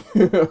probably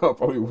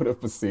would have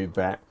pursued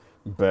that,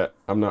 but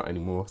I'm not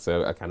anymore,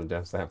 so I kind of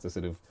just have to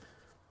sort of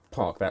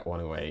park that one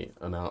away,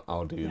 and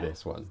I'll do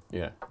this one.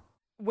 Yeah.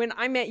 When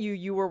I met you,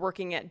 you were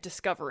working at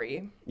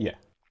Discovery. Yeah.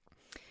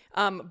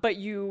 But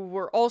you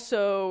were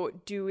also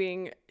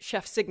doing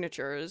chef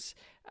signatures,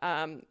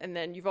 and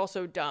then you've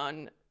also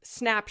done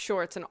Snap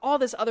Shorts and all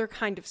this other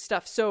kind of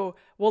stuff. So,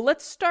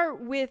 let's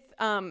start with,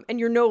 and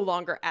you're no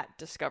longer at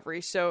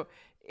Discovery. So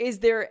is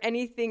there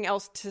anything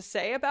else to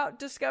say about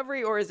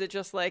Discovery, or is it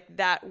just like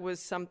that was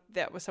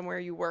somewhere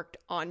you worked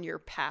on your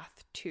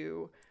path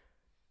to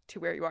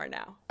where you are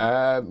now?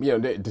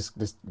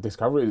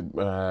 Discovery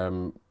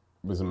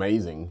was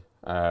amazing,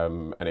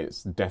 and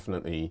it's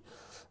definitely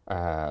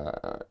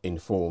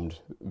informed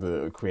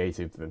the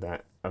creative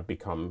that I've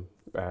become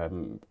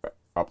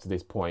up to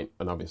this point,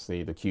 and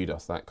obviously the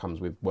kudos that comes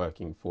with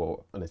working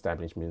for an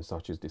establishment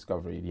such as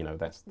Discovery.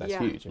 That's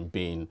huge, and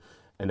being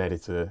an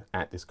editor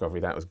at Discovery,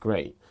 that was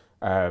great.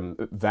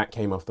 That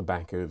came off the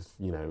back of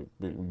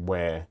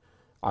where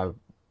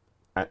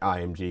at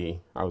IMG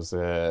I was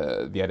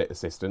the edit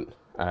assistant,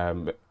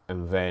 and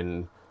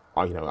then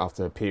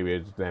after a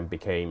period then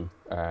became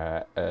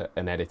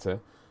an editor,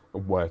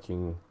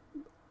 working,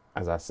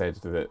 as I said,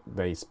 that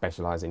they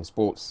specialise in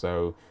sports,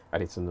 so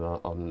editing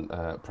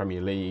on Premier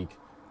League,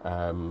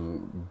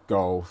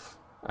 golf,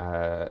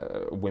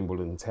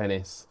 Wimbledon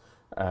tennis.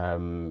 I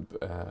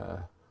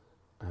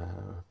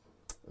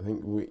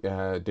think we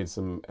did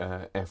some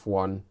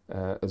F1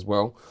 as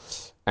well,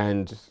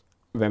 and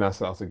then I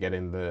started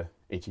getting the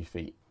itchy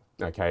feet.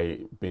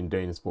 Okay, been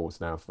doing sports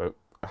now for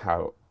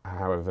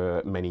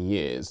however many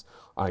years.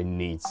 I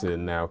need to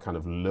now kind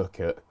of look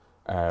at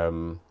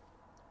other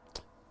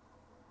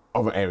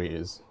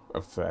areas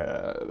of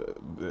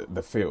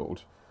the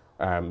field,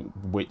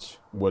 which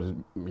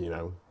would,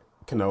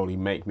 can only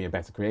make me a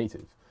better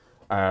creative.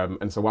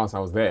 And so whilst I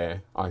was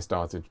there, I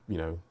started,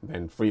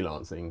 then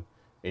freelancing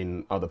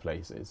in other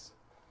places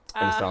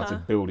and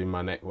started building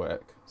my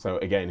network. So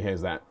again,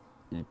 here's that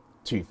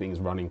two things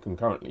running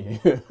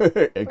concurrently.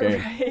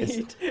 Again,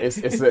 right.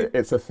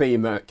 it's a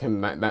theme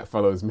that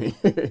follows me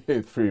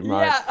through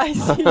my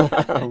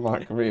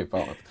my career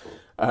path.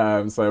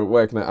 So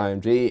working at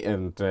IMG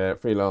and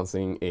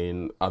freelancing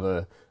in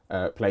other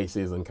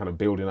places and kind of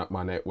building up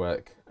my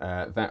network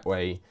that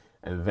way,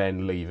 and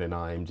then leaving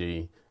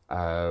IMG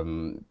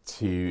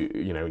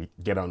to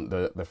get on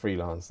the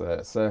freelance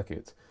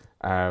circuit.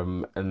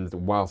 And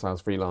whilst I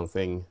was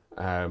freelancing,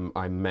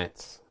 I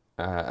met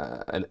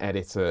an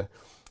editor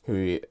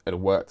who had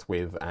worked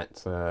with at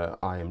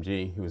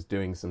IMG, who was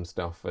doing some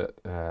stuff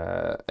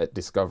at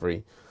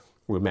Discovery.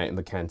 We met in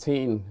the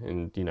canteen,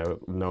 and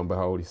lo and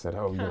behold, he said,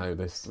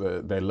 this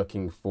they're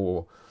looking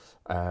for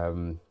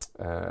a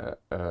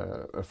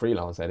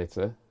freelance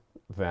editor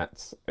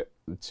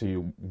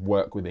to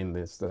work within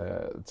this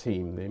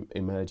team, the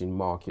emerging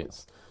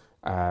markets.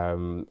 Are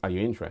you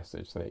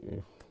interested? So,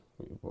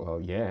 well,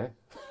 yeah.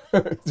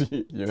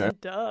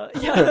 Duh.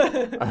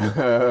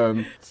 Yeah.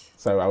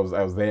 So I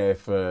was there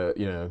for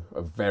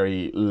a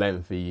very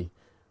lengthy,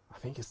 I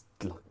think it's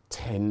like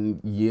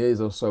 10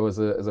 years or so as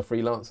a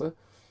freelancer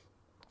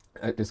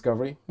at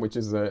Discovery, which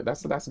is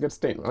that's a good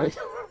stint, right?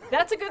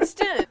 That's a good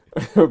stint.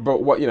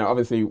 But what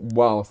obviously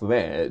whilst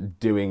there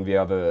doing the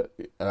other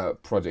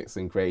projects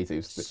and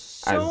creatives,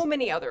 so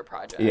many other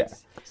projects. Yeah.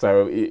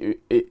 So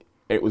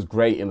it was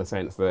great in the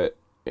sense that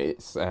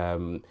it's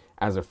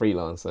as a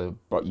freelancer,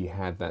 but you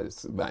had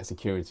that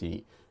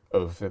security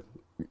of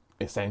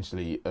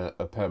essentially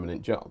a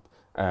permanent job.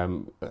 A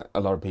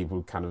lot of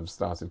people kind of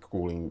started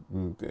calling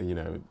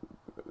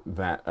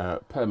that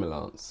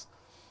permalance,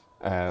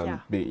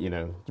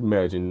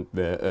 merging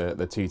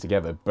the two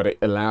together. But it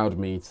allowed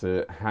me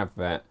to have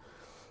that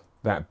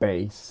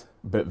base,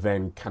 but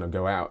then kind of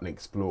go out and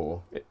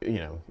explore.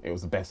 It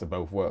was the best of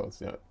both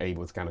worlds.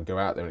 Able to kind of go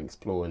out there and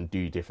explore and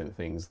do different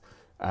things,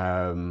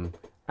 and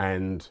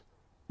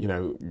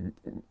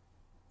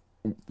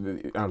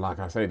like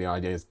I say, the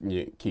ideas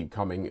keep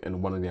coming,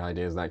 and one of the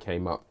ideas that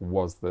came up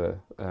was the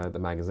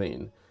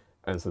magazine,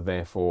 and so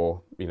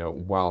therefore,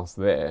 whilst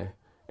there,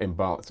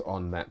 embarked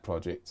on that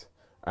project,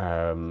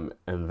 and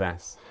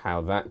that's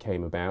how that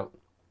came about,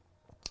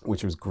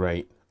 which was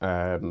great.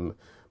 But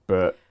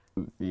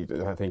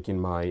I think in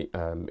my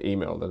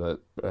email that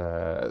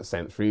I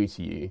sent through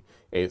to you,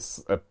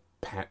 it's a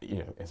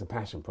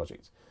passion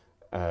project.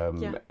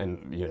 And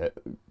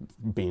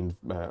being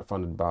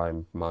funded by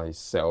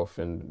myself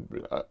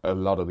and a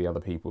lot of the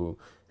other people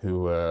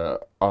who were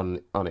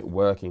on it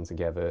working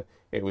together,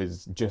 it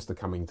was just the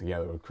coming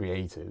together of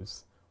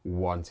creatives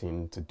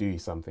wanting to do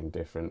something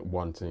different,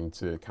 wanting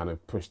to kind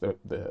of push the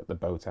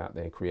boat out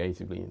there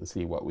creatively and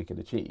see what we could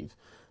achieve,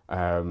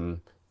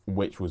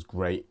 which was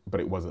great, but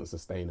it wasn't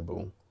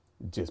sustainable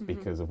just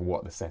because of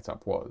what the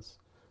setup was,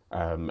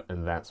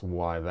 and that's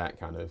why that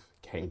kind of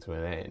came to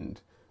an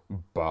end.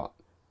 But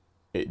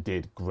it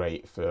did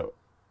great for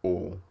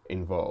all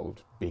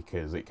involved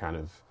because it kind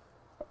of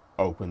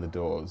opened the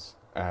doors,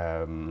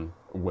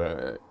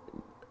 where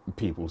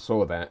people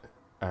saw that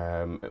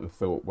and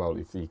thought, well,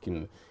 if you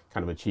can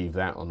kind of achieve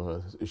that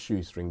on a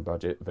shoestring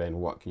budget, then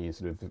what can you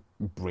sort of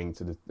bring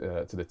to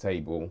the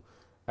table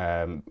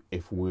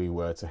if we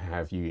were to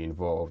have you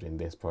involved in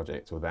this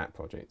project or that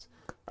project?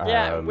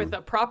 With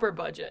a proper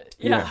budget.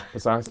 Yeah,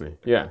 precisely.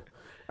 Yeah.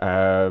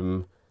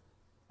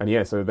 And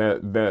yeah, so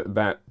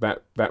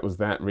that was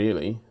that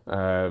really.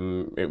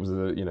 It was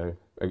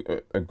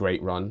a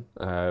great run,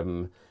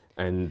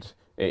 and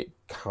it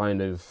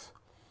kind of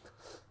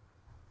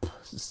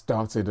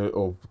started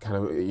or kind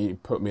of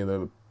put me in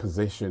the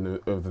position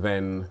of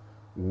then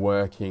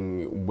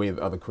working with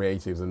other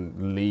creatives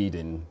and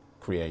leading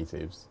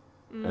creatives,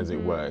 as it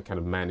were, kind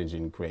of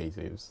managing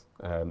creatives.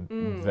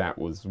 That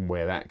was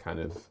where that kind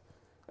of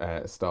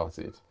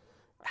started.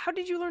 How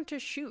did you learn to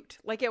shoot?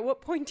 Like, at what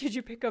point did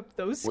you pick up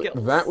those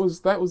skills? That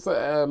was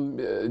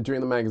during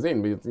the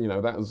magazine.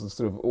 That was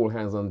sort of all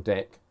hands on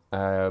deck.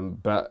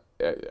 But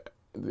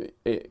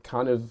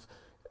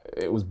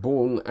it was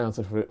born out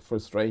of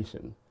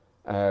frustration.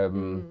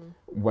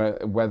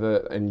 Whether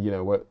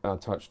and what I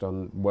touched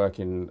on,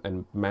 working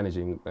and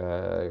managing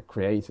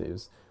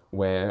creatives,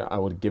 where I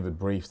would give a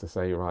brief to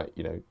say, right,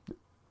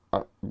 I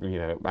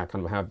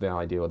kind of have the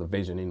idea or the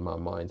vision in my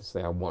mind to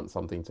say I want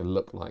something to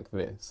look like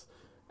this.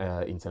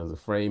 In terms of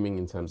framing,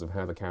 in terms of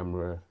how the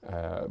camera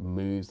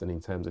moves, and in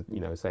terms of,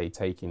 say,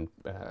 taking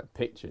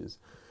pictures.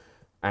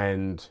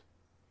 And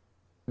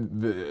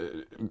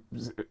a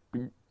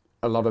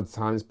lot of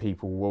times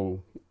people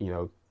will,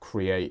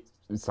 create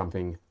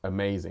something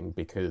amazing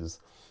because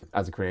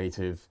as a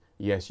creative,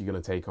 yes, you're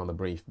going to take on the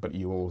brief, but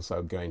you're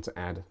also going to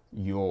add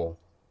your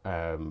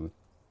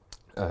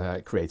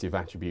creative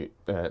attribute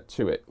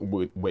to it,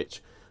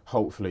 which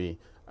hopefully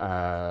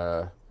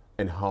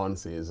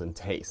enhances and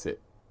takes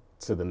it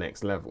to the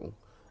next level,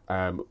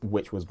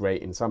 which was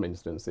great in some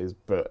instances,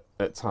 but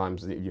at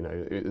times,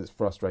 it's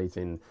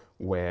frustrating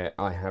where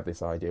I have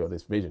this idea or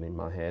this vision in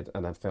my head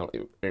and I felt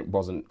it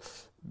wasn't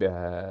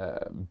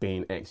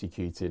being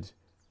executed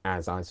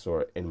as I saw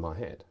it in my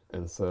head.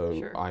 And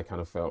so I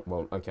kind of felt,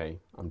 well, okay,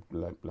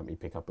 let me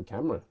pick up a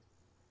camera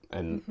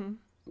and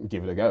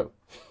give it a go.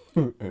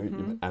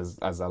 As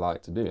I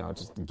like to do, I'll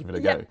just give it a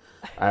go.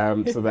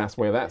 So that's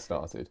where that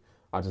started.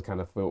 I just kind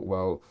of thought,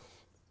 well,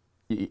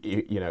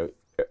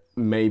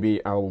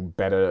 maybe I'll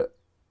better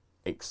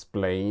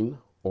explain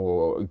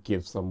or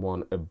give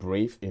someone a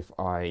brief if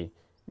I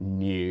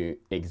knew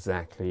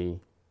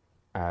exactly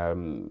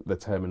the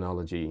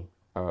terminology,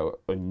 or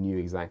knew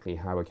exactly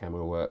how a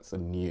camera works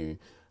and knew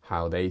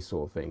how they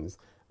saw things.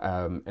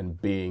 And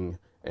being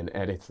an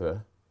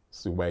editor,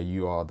 so where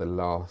you are the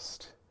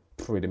last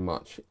pretty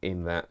much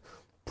in that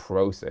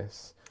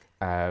process,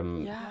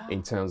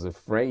 in terms of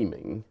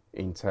framing,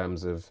 in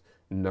terms of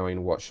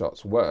knowing what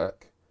shots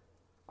work,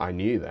 I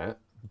knew that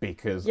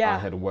because I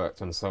had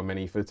worked on so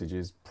many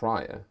footages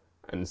prior.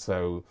 And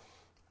so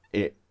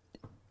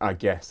I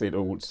guess it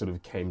all sort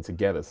of came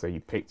together. So you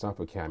picked up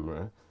a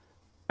camera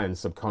and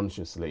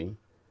subconsciously,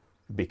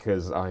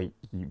 because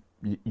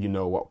you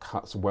know what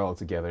cuts well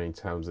together in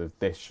terms of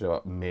this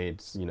shot,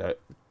 mids,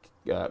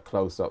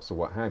 close-ups or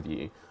what have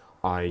you,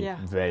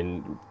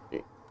 then,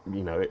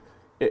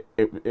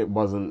 it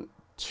wasn't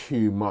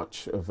too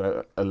much of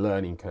a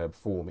learning curve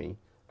for me.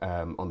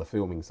 On the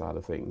filming side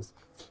of things,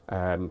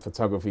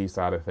 photography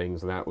side of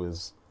things,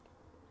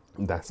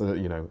 that's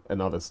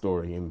another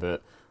story. In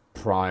that,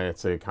 prior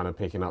to kind of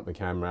picking up the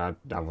camera,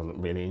 I wasn't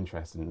really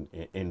interested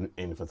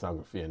in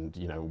photography. And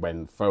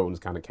when phones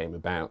kind of came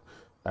about,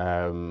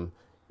 I'll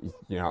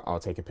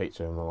take a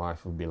picture and my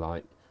wife would be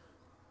like,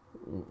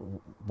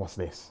 "What's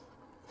this?"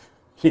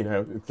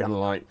 It's kind of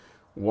like,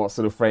 what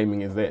sort of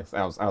framing is this?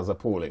 I was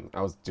appalling.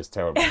 I was just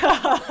terrible.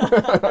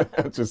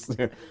 Just,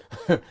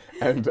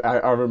 and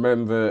I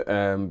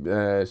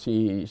remember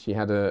she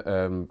had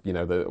a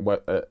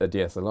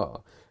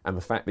DSLR, and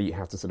the fact that you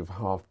have to sort of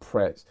half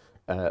press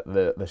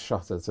the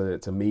shutter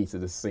to meter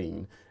the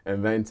scene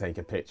and then take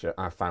a picture.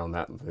 I found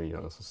that,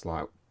 it's just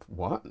like,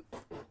 what?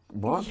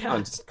 Yeah. I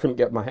just couldn't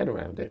get my head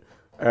around it.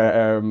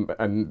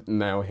 And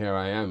now here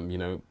I am,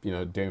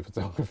 doing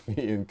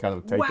photography and kind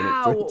of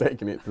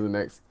taking it to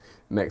the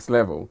next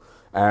level.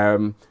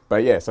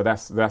 But yeah, so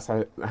that's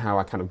how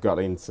I kind of got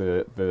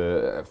into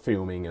the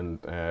filming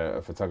and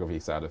photography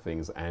side of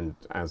things. And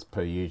as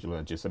per usual,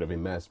 I just sort of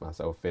immersed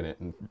myself in it,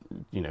 and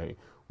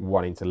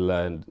wanting to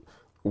learn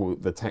all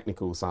the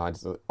technical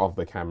sides of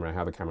the camera,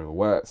 how the camera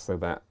works, so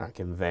that I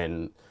can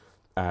then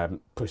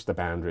push the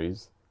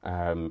boundaries.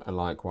 And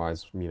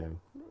likewise,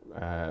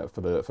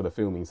 for the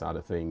filming side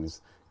of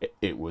things,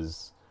 it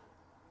was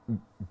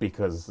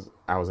because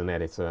I was an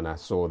editor and I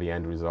saw the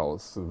end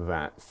results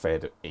that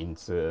fed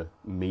into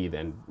me.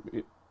 Then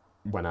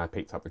when I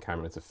picked up the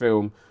camera to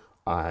film,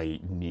 I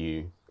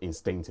knew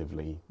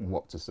instinctively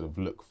what to sort of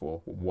look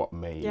for, what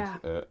made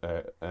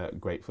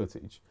great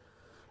footage.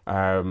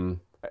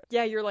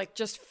 You're like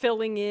just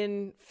filling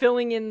in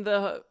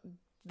the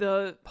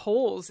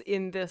holes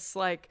in this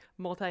like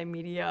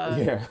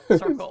multimedia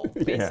circle,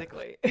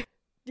 basically.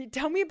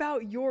 Tell me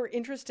about your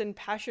interest and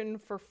passion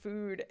for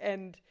food,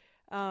 and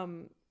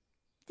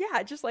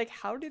just like,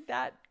 how did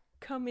that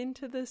come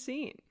into the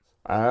scene?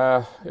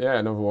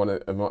 Another one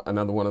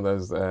of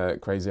those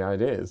crazy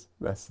ideas.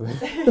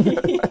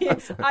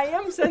 I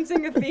am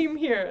sensing a theme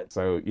here.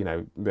 So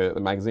the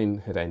magazine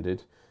had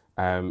ended.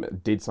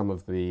 Did some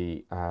of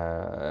the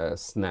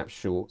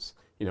snapshots.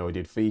 We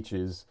did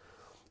features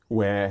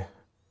where,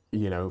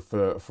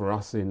 for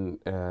us in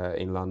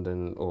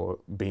London, or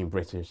being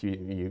British,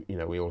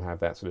 we all have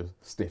that sort of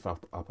stiff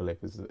upper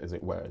lip, as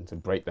it were, and to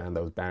break down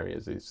those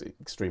barriers is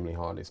extremely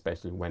hard,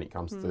 especially when it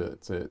comes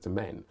to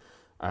men.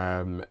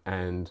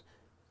 And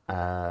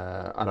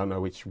I don't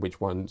know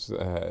which ones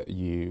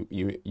you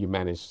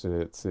managed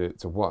to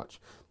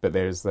watch, but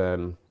there's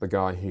the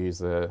guy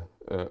who's a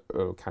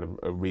kind of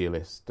a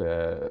realist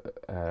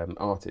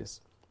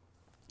artist,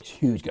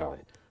 huge guy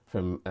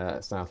from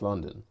South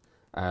London.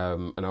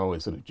 And I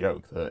always sort of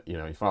joke that,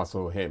 if I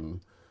saw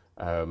him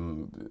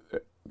down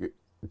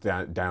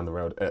the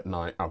road at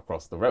night, I'll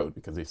cross the road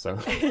because he's so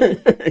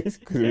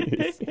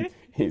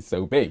he's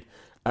so big.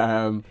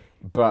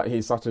 But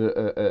he's such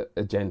a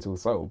gentle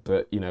soul.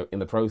 But, in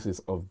the process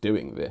of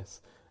doing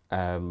this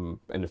and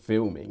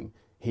filming,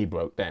 he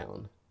broke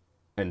down.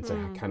 And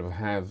to kind of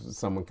have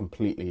someone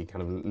completely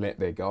kind of let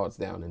their guards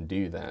down and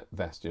do that,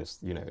 that's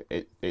just,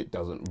 it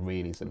doesn't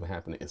really sort of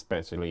happen,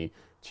 especially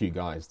two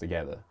guys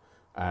together.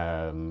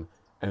 And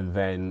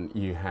then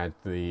you had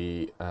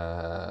the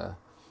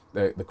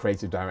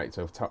creative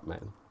director of Top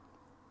Man.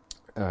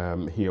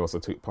 He also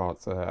took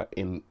part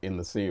in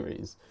the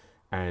series,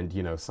 and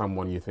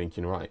someone you think,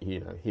 right,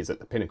 he's at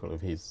the pinnacle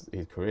of his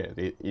career.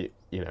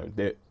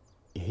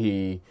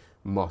 He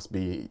must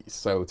be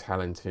so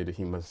talented.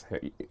 He must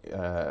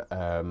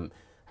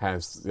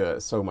have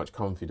so much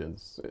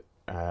confidence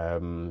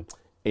in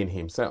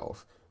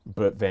himself.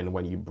 But then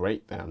when you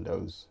break down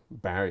those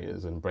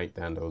barriers and break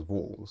down those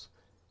walls,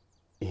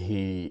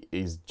 he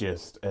is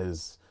just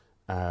as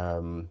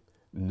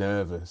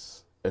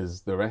nervous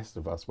as the rest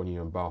of us when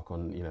you embark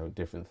on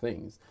different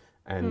things.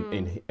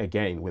 And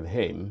again with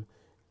him,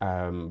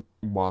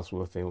 whilst we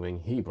were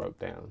filming, he broke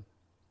down,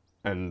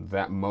 and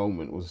that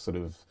moment was sort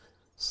of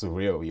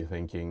surreal. You're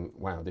thinking,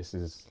 wow, this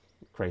is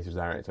creative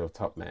director of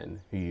Top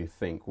Man, who you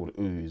think would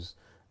ooze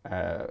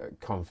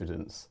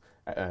confidence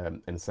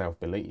and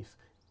self-belief,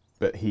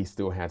 but he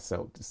still had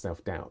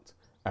self-doubt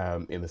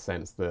in the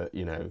sense that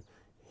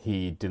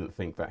he didn't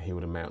think that he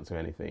would amount to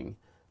anything,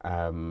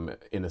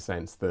 in the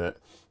sense that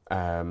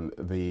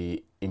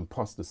the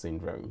imposter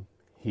syndrome,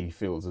 he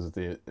feels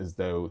as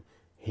though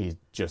he's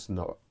just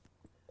not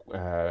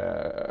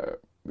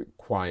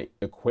quite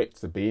equipped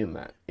to be in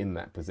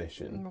that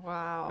position.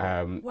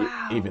 Wow.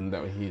 Even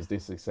though he's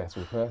this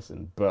successful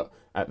person. But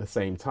at the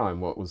same time,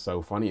 what was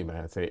so funny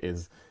about it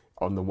is,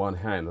 on the one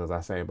hand, as I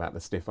say about the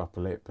stiff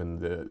upper lip and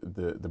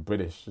the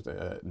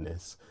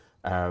Britishness,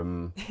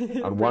 on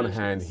one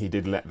hand, he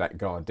did let that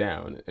guard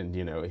down, and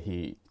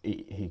he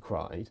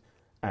cried,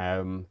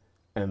 and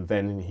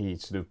then he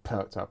sort of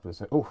perked up and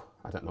said, "Oh,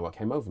 I don't know what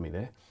came over me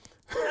there."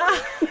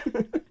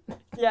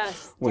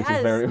 Yes, which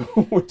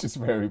is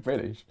very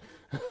British.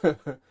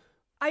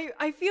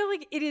 I feel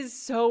like it is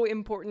so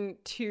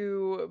important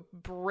to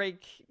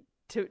break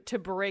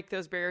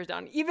those barriers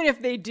down, even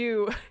if they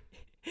do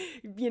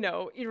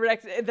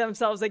erect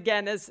themselves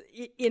again as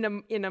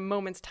in a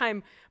moment's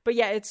time. But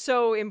yeah, it's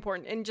so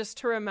important. And just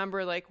to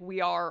remember, like,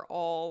 we are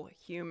all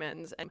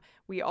humans and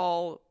we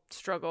all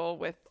struggle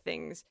with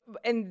things.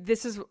 And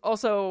this is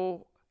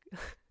also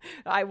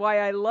why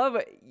I love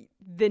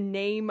the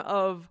name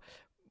of,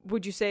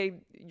 would you say,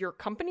 your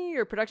company,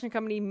 your production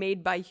company,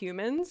 Made by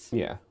Humans?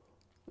 Yeah.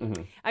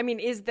 I mean,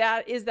 is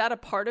that a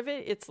part of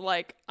it? It's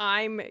like,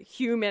 I'm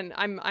human.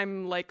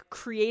 I'm like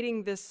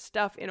creating this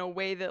stuff in a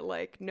way that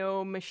like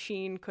no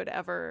machine could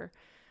ever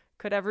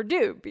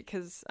do,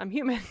 because I'm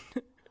human.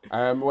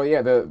 Well,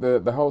 yeah,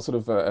 the whole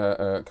sort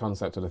of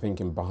concept of the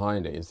thinking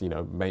behind it is,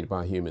 made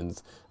by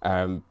humans,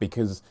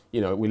 because,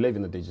 we live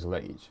in the digital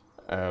age.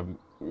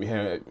 We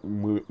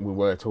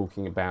were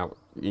talking about,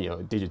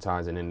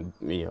 digitizing and,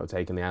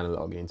 taking the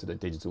analog into the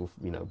digital,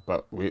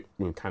 but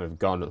we've kind of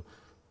gone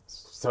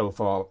so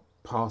far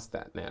past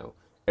that now.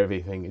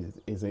 Everything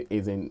is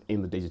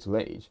in the digital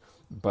age.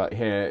 But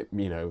here,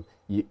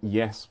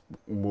 yes,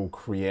 we'll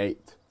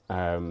create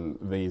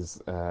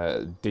these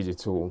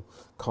digital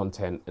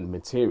content and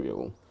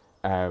material,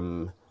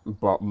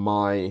 but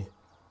my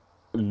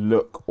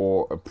look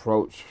or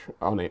approach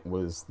on it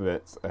was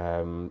that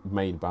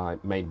made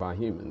by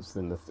humans,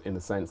 in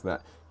the sense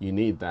that you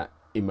need that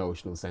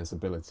emotional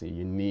sensibility,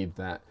 you need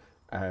that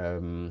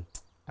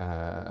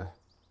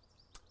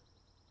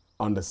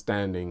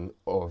understanding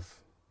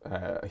of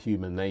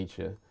human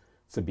nature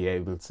to be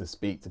able to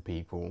speak to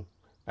people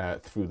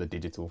through the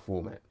digital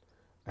format.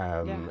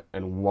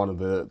 And one of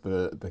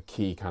the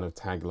key kind of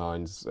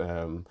taglines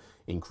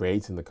in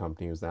creating the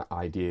company was that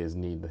ideas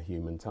need the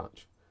human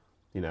touch.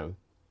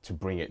 To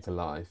bring it to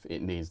life,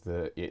 it needs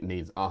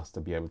us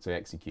to be able to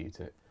execute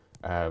it.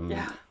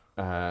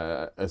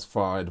 As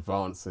far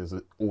advanced as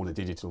all the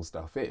digital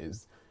stuff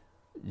is,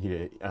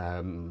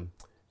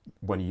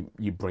 when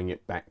you bring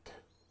it back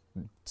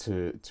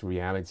to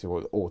reality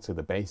or to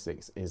the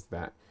basics, is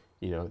that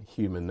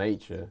human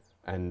nature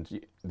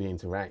and the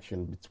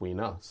interaction between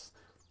us.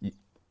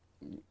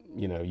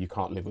 You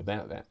can't live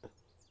without that.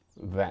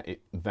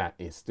 That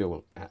is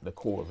still at the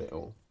core of it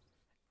all.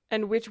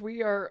 And which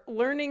we are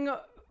learning.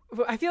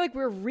 I feel like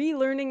we're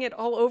relearning it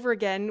all over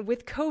again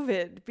with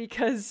COVID,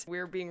 because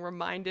we're being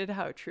reminded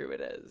how true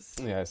it is.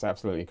 Yeah, it's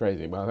absolutely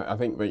crazy. But I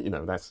think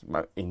that, that's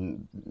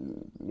in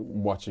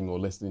watching or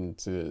listening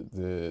to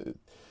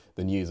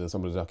the news and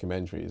some of the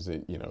documentaries,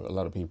 a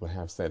lot of people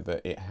have said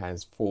that it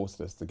has forced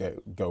us to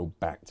go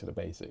back to the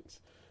basics.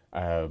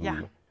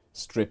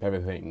 Strip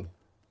everything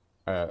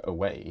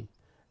away,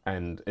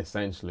 and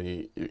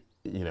essentially,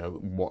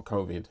 what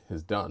COVID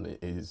has done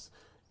is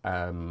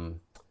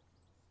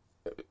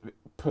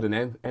put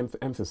an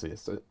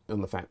emphasis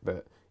on the fact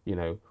that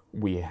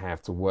we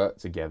have to work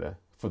together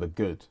for the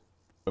good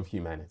of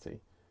humanity.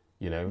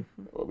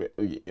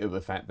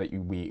 The fact that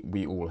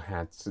we all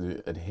had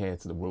to adhere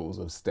to the rules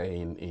of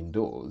staying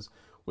indoors.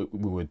 We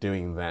were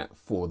doing that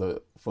for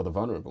the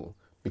vulnerable,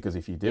 because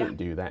if you didn't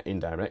do that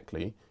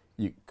indirectly,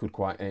 you could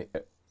quite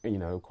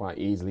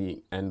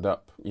easily end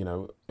up,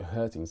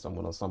 hurting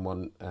someone, or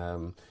someone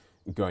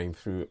going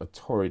through a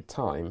torrid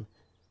time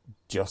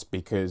just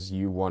because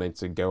you wanted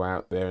to go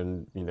out there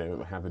and,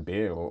 have a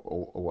beer or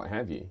what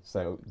have you.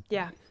 So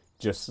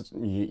just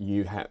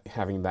you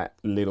having that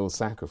little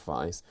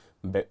sacrifice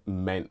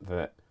meant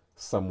that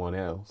someone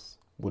else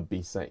would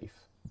be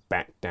safe.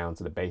 Back down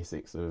to the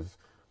basics of,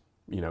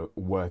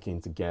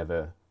 working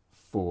together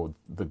for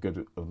the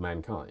good of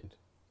mankind.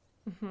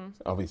 Mm-hmm.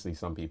 Obviously,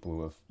 some people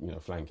were,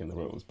 flanking the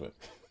rules, but...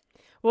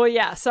 Well,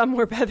 yeah, some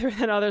were better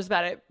than others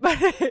about it. But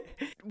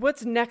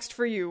what's next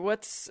for you?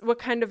 What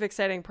kind of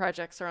exciting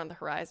projects are on the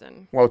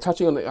horizon? Well,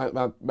 touching on it,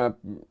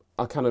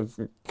 I kind of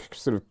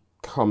sort of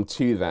come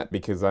to that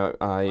because I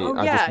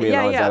just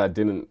realised that I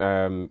didn't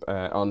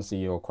answer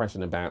your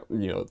question about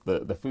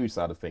the food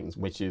side of things,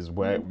 which is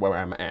where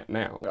I'm at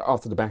now.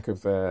 After the back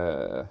of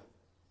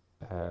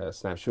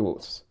Snap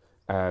Shorts,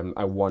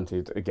 I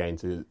wanted again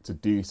to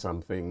do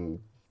something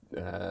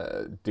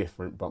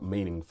different but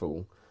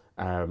meaningful,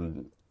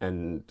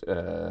 and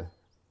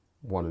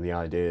one of the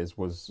ideas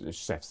was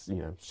Chef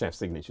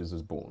Signatures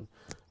was born,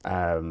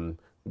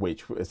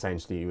 which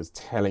essentially was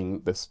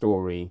telling the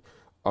story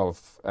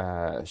of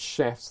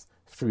chefs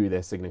through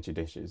their signature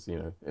dishes.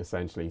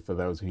 Essentially, for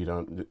those who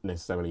don't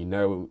necessarily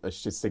know, a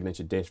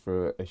signature dish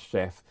for a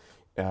chef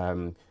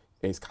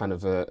is kind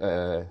of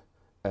a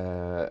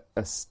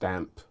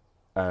stamp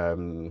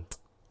in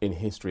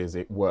history, as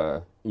it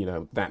were.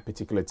 That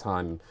particular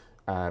time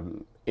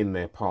in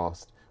their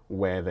past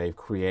where they've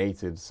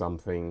created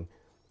something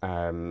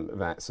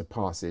that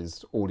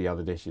surpasses all the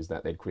other dishes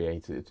that they'd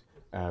created,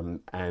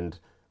 and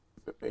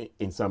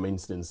in some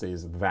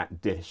instances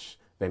that dish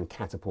then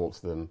catapults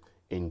them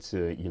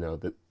into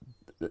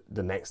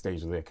the next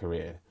stage of their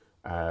career,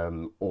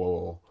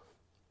 or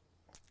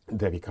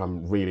they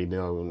become really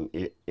known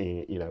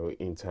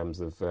in terms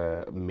of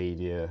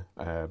media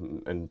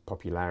and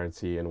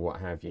popularity and what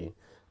have you,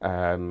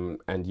 and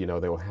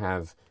they'll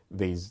have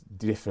these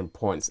different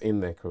points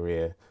in their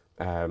career,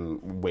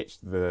 which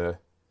the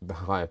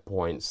higher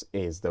points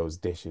is those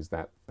dishes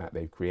that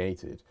they've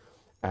created,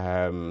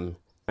 and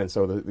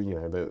so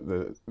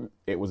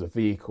it was a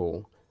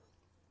vehicle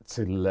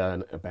to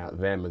learn about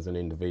them as an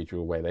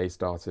individual, where they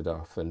started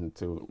off and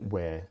to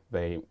where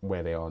they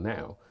are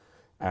now,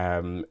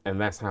 and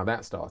that's how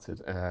that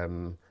started.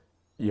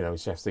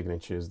 Chef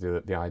Signatures,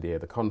 the idea,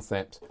 the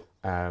concept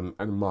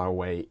And my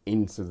way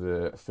into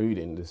the food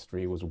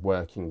industry was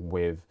working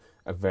with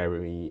a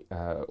very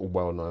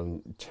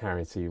well-known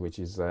charity, which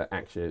is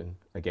Action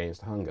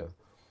Against Hunger.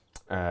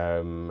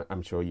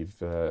 I'm sure you've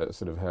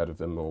sort of heard of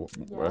them or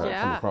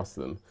come across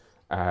them.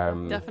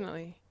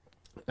 Definitely.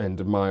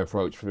 And my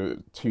approach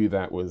to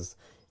that was,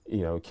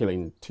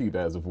 killing two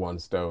birds with one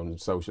stone,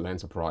 social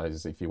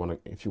enterprise, if you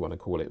want to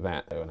call it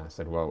that. And I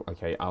said, well,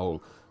 okay,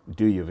 I'll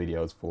do your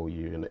videos for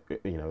you,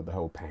 and the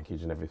whole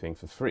package and everything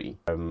for free,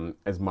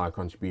 as my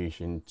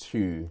contribution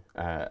to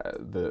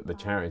the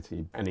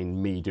charity. And in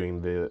me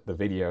doing the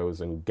videos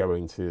and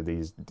going to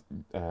these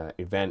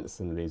events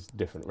and these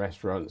different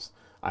restaurants,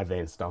 I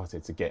then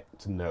started to get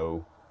to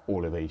know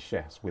all of these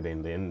chefs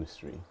within the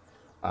industry,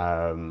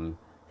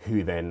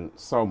 who then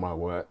saw my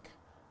work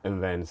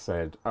and then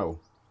said, oh,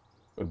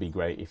 it would be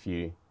great if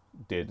you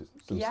did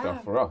some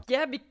stuff for us.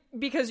 Yeah,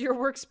 because your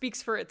work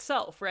speaks for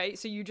itself, right?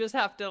 So you just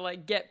have to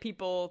get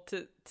people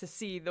to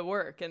see the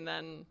work, and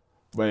then...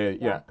 Well,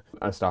 yeah,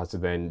 I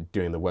started then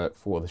doing the work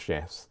for the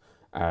chefs,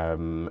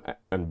 and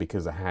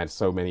because I had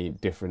so many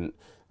different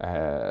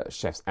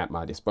chefs at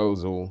my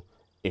disposal,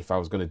 if I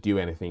was going to do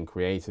anything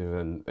creative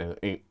and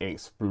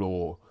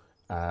explore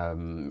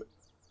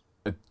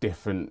a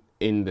different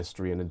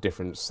industry and a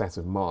different set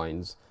of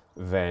minds,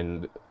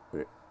 then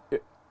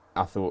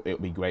I thought it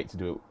would be great to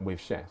do it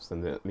with chefs,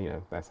 and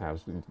that's how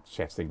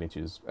Chef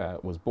Signatures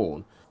was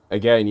born.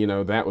 Again,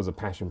 that was a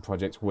passion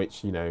project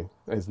which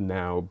has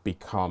now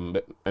become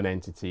an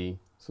entity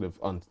sort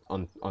of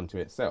unto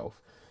itself.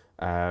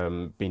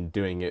 Been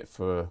doing it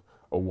for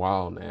a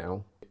while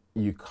now.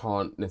 You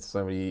can't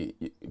necessarily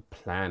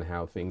plan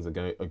how things are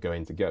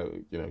going to go.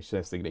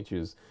 Chef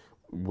Signatures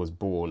was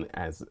born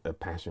as a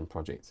passion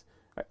project,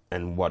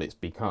 and what it's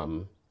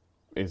become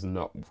is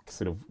not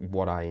sort of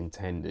what I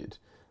intended.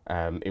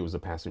 It was a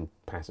passion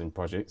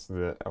project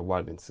that I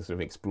wanted to sort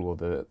of explore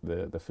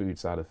the food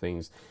side of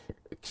things.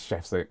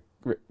 Chefs are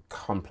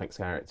complex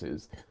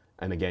characters,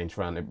 and again,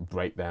 trying to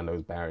break down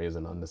those barriers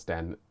and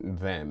understand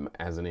them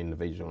as an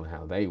individual and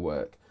how they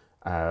work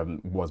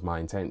was my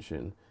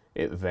intention.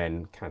 It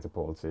then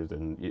catapulted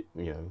and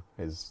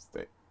has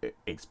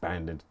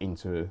expanded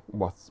into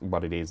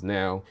what it is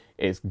now.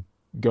 It's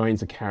going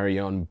to carry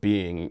on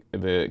being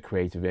the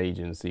creative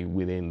agency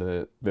within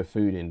the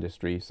food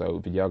industry. So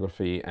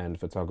videography and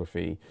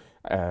photography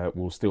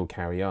will still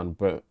carry on.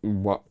 But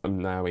what I'm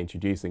now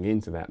introducing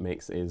into that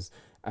mix is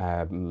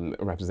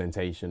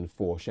representation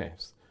for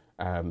chefs.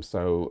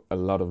 So a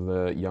lot of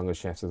the younger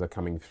chefs that are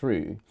coming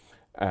through,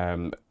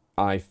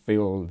 I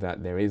feel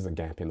that there is a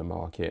gap in the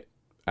market,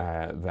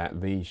 that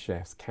these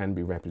chefs can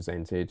be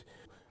represented.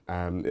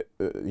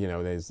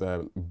 There's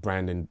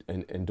brand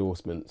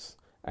endorsements,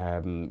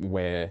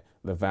 where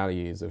the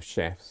values of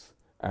chefs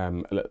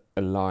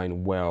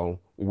align well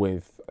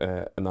with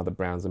another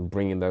brands, and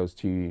bringing those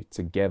two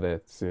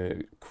together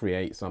to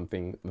create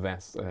something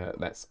that's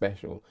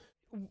special.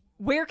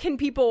 Where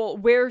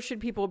should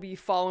people be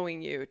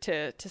following you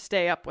to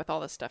stay up with all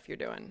the stuff you're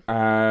doing?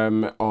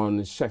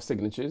 On Chef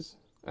Signatures,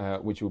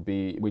 which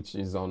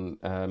is on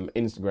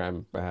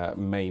Instagram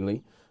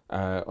mainly,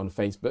 on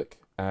Facebook,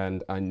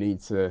 and I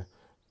need to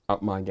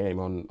up my game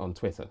on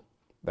Twitter.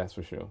 That's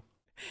for sure.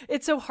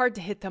 It's so hard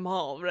to hit them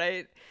all,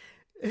 right?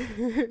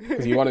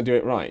 Because you want to do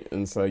it right,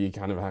 and so you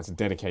kind of have to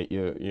dedicate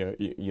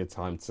your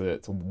time to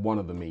one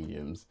of the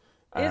mediums.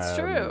 It's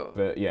true.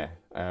 But yeah,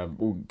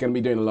 we're going to be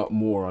doing a lot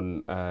more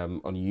on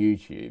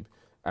YouTube,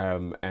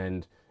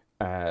 and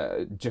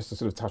just to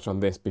sort of touch on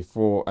this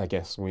before I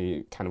guess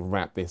we kind of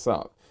wrap this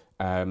up,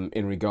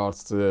 in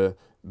regards to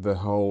the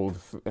whole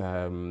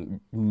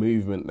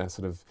movement that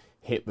sort of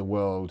hit the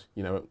world.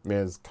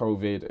 There's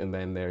COVID, and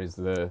then there is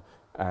the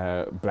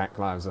Black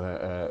Lives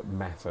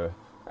Matter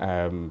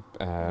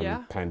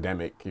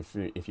pandemic,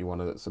 if you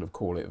want to sort of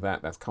call it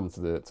that. That's come to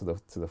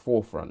the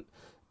forefront,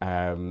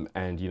 and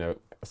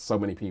so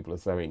many people are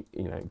so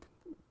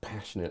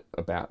passionate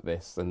about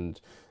this and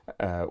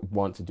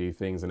want to do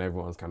things, and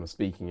everyone's kind of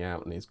speaking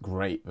out, and it's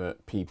great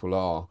that people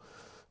are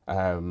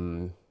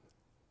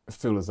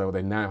feel as though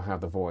they now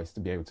have the voice to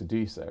be able to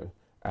do so.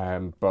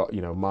 But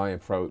my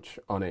approach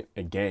on it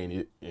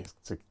again is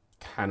to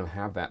kind of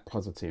have that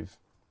positive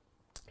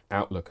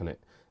outlook on it,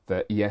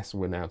 that yes,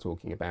 we're now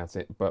talking about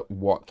it, but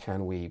what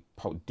can we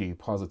do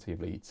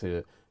positively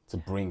to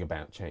bring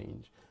about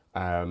change?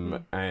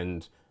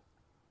 And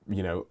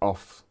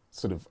offline,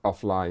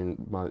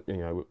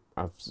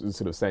 I've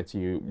sort of said to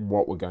you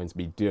what we're going to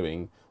be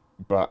doing,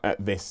 but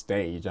at this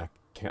stage I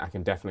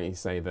can definitely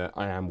say that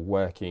I am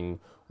working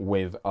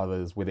with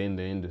others within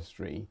the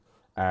industry,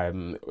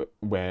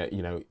 where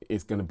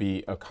it's going to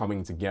be a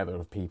coming together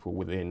of people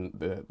within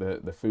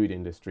the food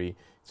industry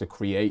to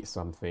create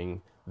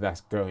something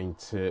that's going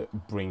to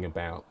bring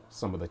about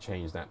some of the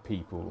change that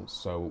people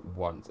so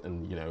want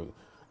and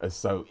are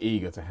so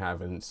eager to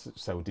have and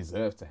so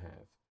deserve to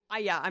have.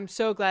 I'm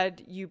so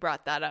glad you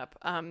brought that up.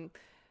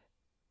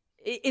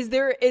 Is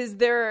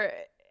there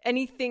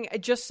anything,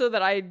 just so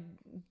that I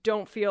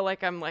don't feel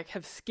like I'm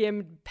have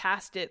skimmed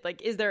past it,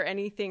 is there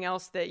anything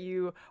else that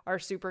you are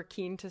super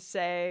keen to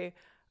say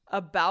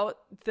about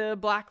the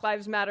Black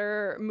Lives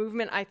Matter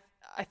movement, I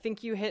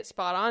think you hit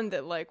spot on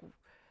that, like,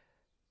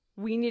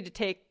 we need to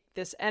take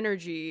this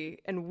energy,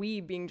 and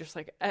we being just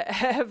like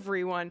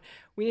everyone,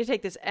 we need to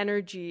take this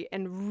energy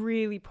and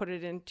really put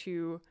it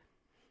into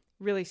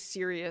really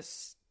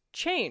serious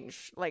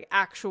change, like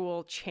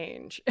actual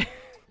change.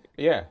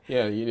 Yeah,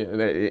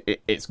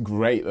 it's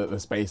great that the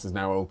space has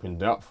now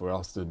opened up for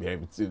us to be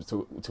able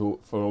to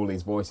for all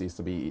these voices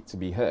to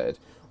be heard,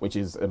 which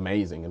is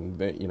amazing. And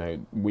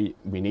we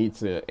need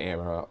to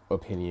air our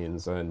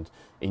opinions and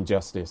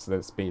injustice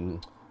that's been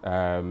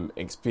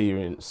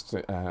experienced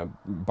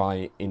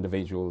by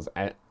individuals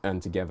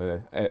and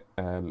together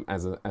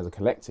as a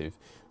collective.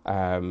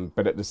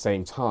 But at the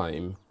same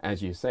time,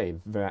 as you say,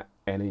 that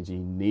energy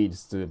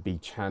needs to be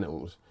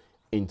channeled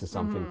into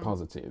something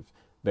positive.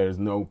 There is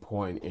no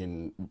point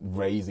in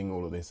raising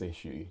all of this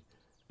issue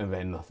and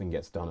then nothing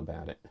gets done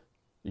about it,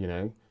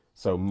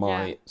 So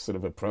my sort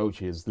of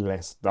approach is,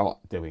 let's start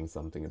doing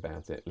something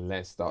about it.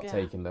 Let's start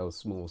taking those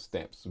small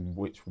steps,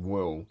 which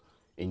will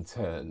in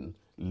turn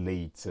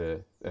lead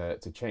to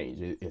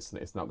change.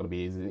 It's not going to be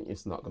easy.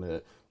 It's not going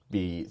to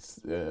be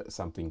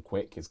something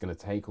quick. It's going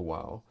to take a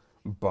while,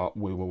 but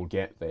we will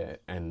get there.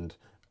 And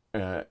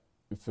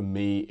for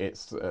me,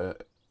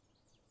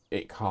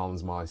 it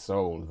calms my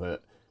soul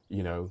that,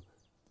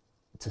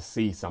 to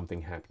see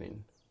something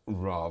happening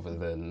rather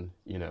than,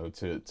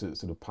 to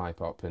sort of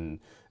pipe up and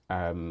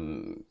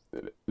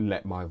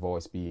let my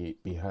voice be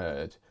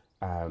heard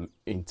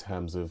in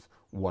terms of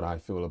what I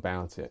feel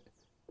about it.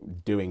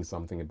 Doing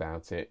something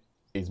about it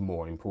is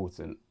more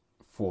important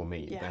for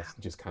me. Yeah. That's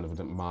just kind of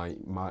my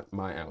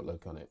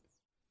outlook on it.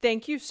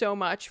 Thank you so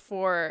much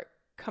for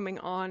coming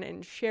on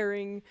and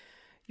sharing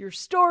your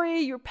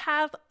story, your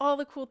path, all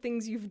the cool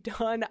things you've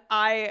done.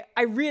 I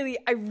really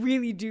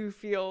do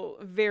feel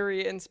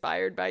very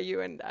inspired by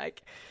you, and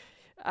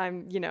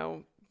I'm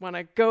want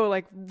to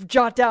go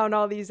jot down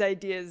all these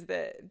ideas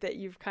that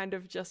you've kind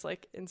of just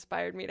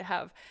inspired me to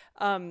have.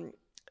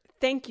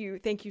 Thank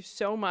you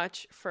so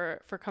much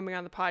for coming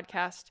on the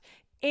podcast.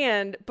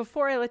 And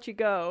before I let you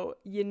go,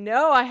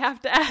 I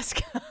have to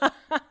ask. I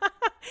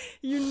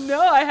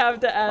have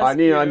to ask. I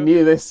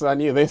knew this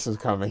was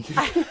coming.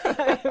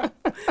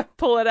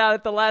 Pull it out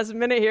at the last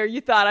minute here.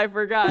 You thought I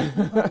forgot.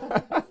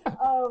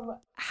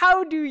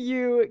 How do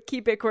you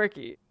keep it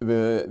quirky?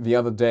 The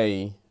other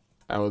day,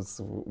 I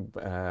was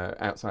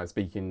outside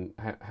speaking,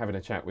 having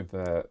a chat with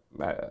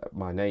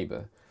my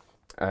neighbour,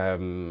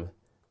 and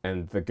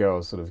the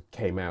girls sort of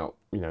came out.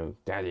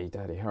 Daddy,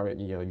 hurry!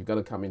 You've got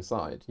to come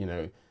inside.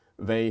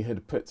 They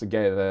had put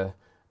together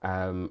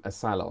a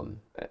salon,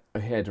 a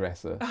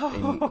hairdresser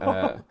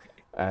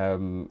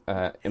in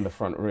the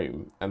front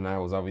room, and I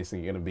was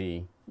obviously going to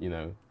be,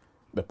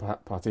 the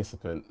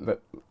participant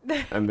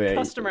and the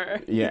customer.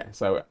 Yeah,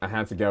 so I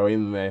had to go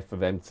in there for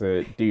them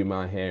to do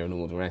my hair and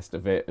all the rest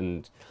of it,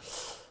 and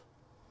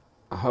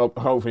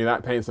hopefully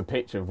that paints a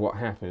picture of what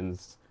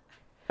happens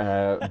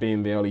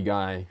being the only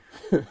guy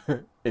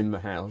in the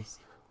house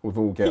with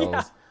all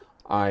girls.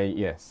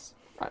 Yeah.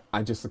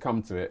 I just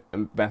succumb to it,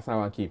 and that's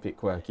how I keep it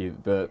quirky.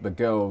 The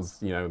girls,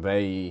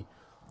 they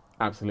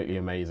absolutely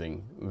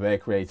amazing. Their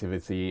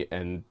creativity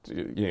and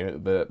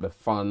the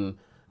fun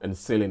and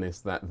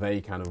silliness that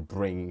they kind of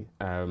bring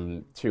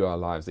to our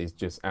lives is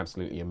just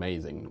absolutely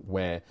amazing.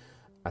 Where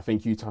I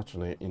think you touched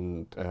on it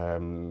in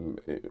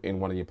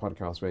one of your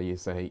podcasts, where you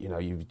say,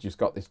 you've just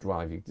got this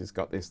drive, you've just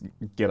got this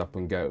get up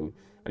and go,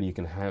 and you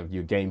can have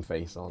your game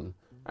face on,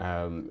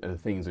 and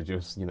things are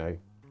just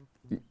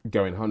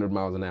going 100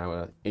 miles an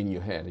hour in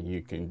your head, and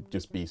you can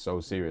just be so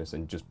serious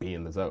and just be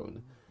in the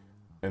zone.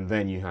 And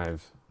then you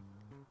have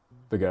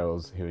the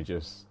girls who are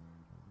just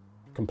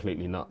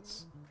completely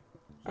nuts.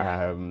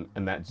 And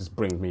that just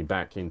brings me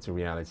back into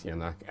reality,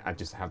 and I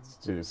just have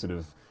to sort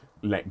of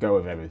let go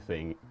of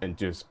everything and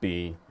just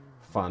be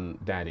fun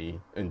daddy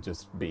and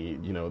just be,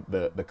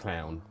 the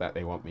clown that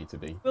they want me to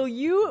be. Will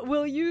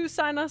you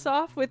sign us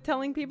off with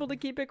telling people to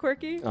keep it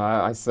quirky?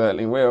 I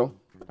certainly will.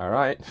 All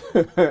right.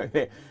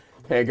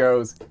 Here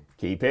goes.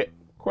 Keep it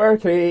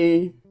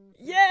quirky.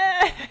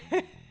 Yeah.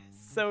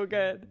 So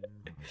good.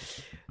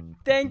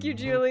 Thank you,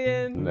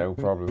 Julian. No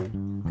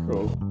problem.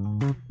 Cool.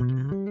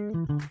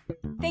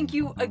 Thank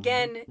you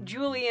again,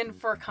 Julian,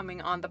 for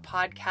coming on the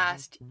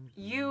podcast.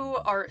 You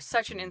are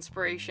such an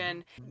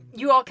inspiration.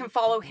 You all can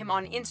follow him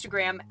on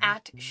Instagram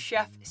at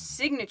Chef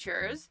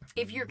Signatures.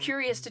 If you're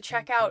curious to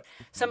check out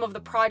some of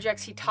the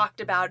projects he talked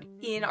about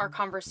in our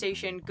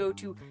conversation, go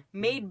to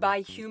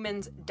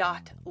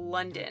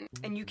madebyhumans.london,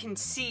 and you can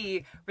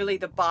see really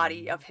the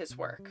body of his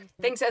work.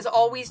 Thanks as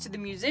always to the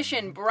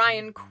musician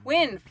Brian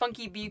Quinn,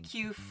 Funky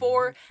BQ,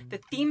 for the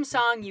theme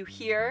song you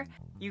hear.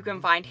 You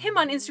can find him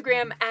on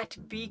Instagram at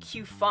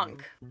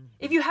BQFunk.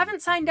 If you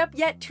haven't signed up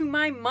yet to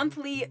my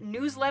monthly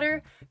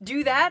newsletter,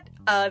 do that.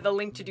 The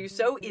link to do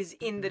so is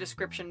in the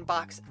description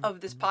box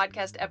of this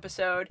podcast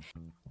episode.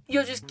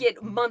 You'll just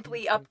get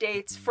monthly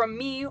updates from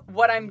me,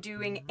 what I'm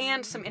doing,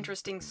 and some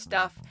interesting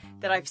stuff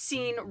that I've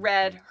seen,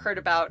 read, heard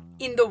about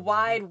in the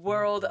wide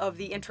world of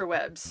the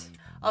interwebs.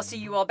 I'll see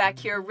you all back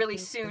here really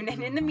soon,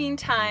 and in the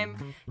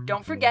meantime,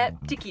 don't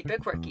forget to keep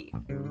it quirky.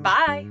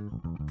 Bye!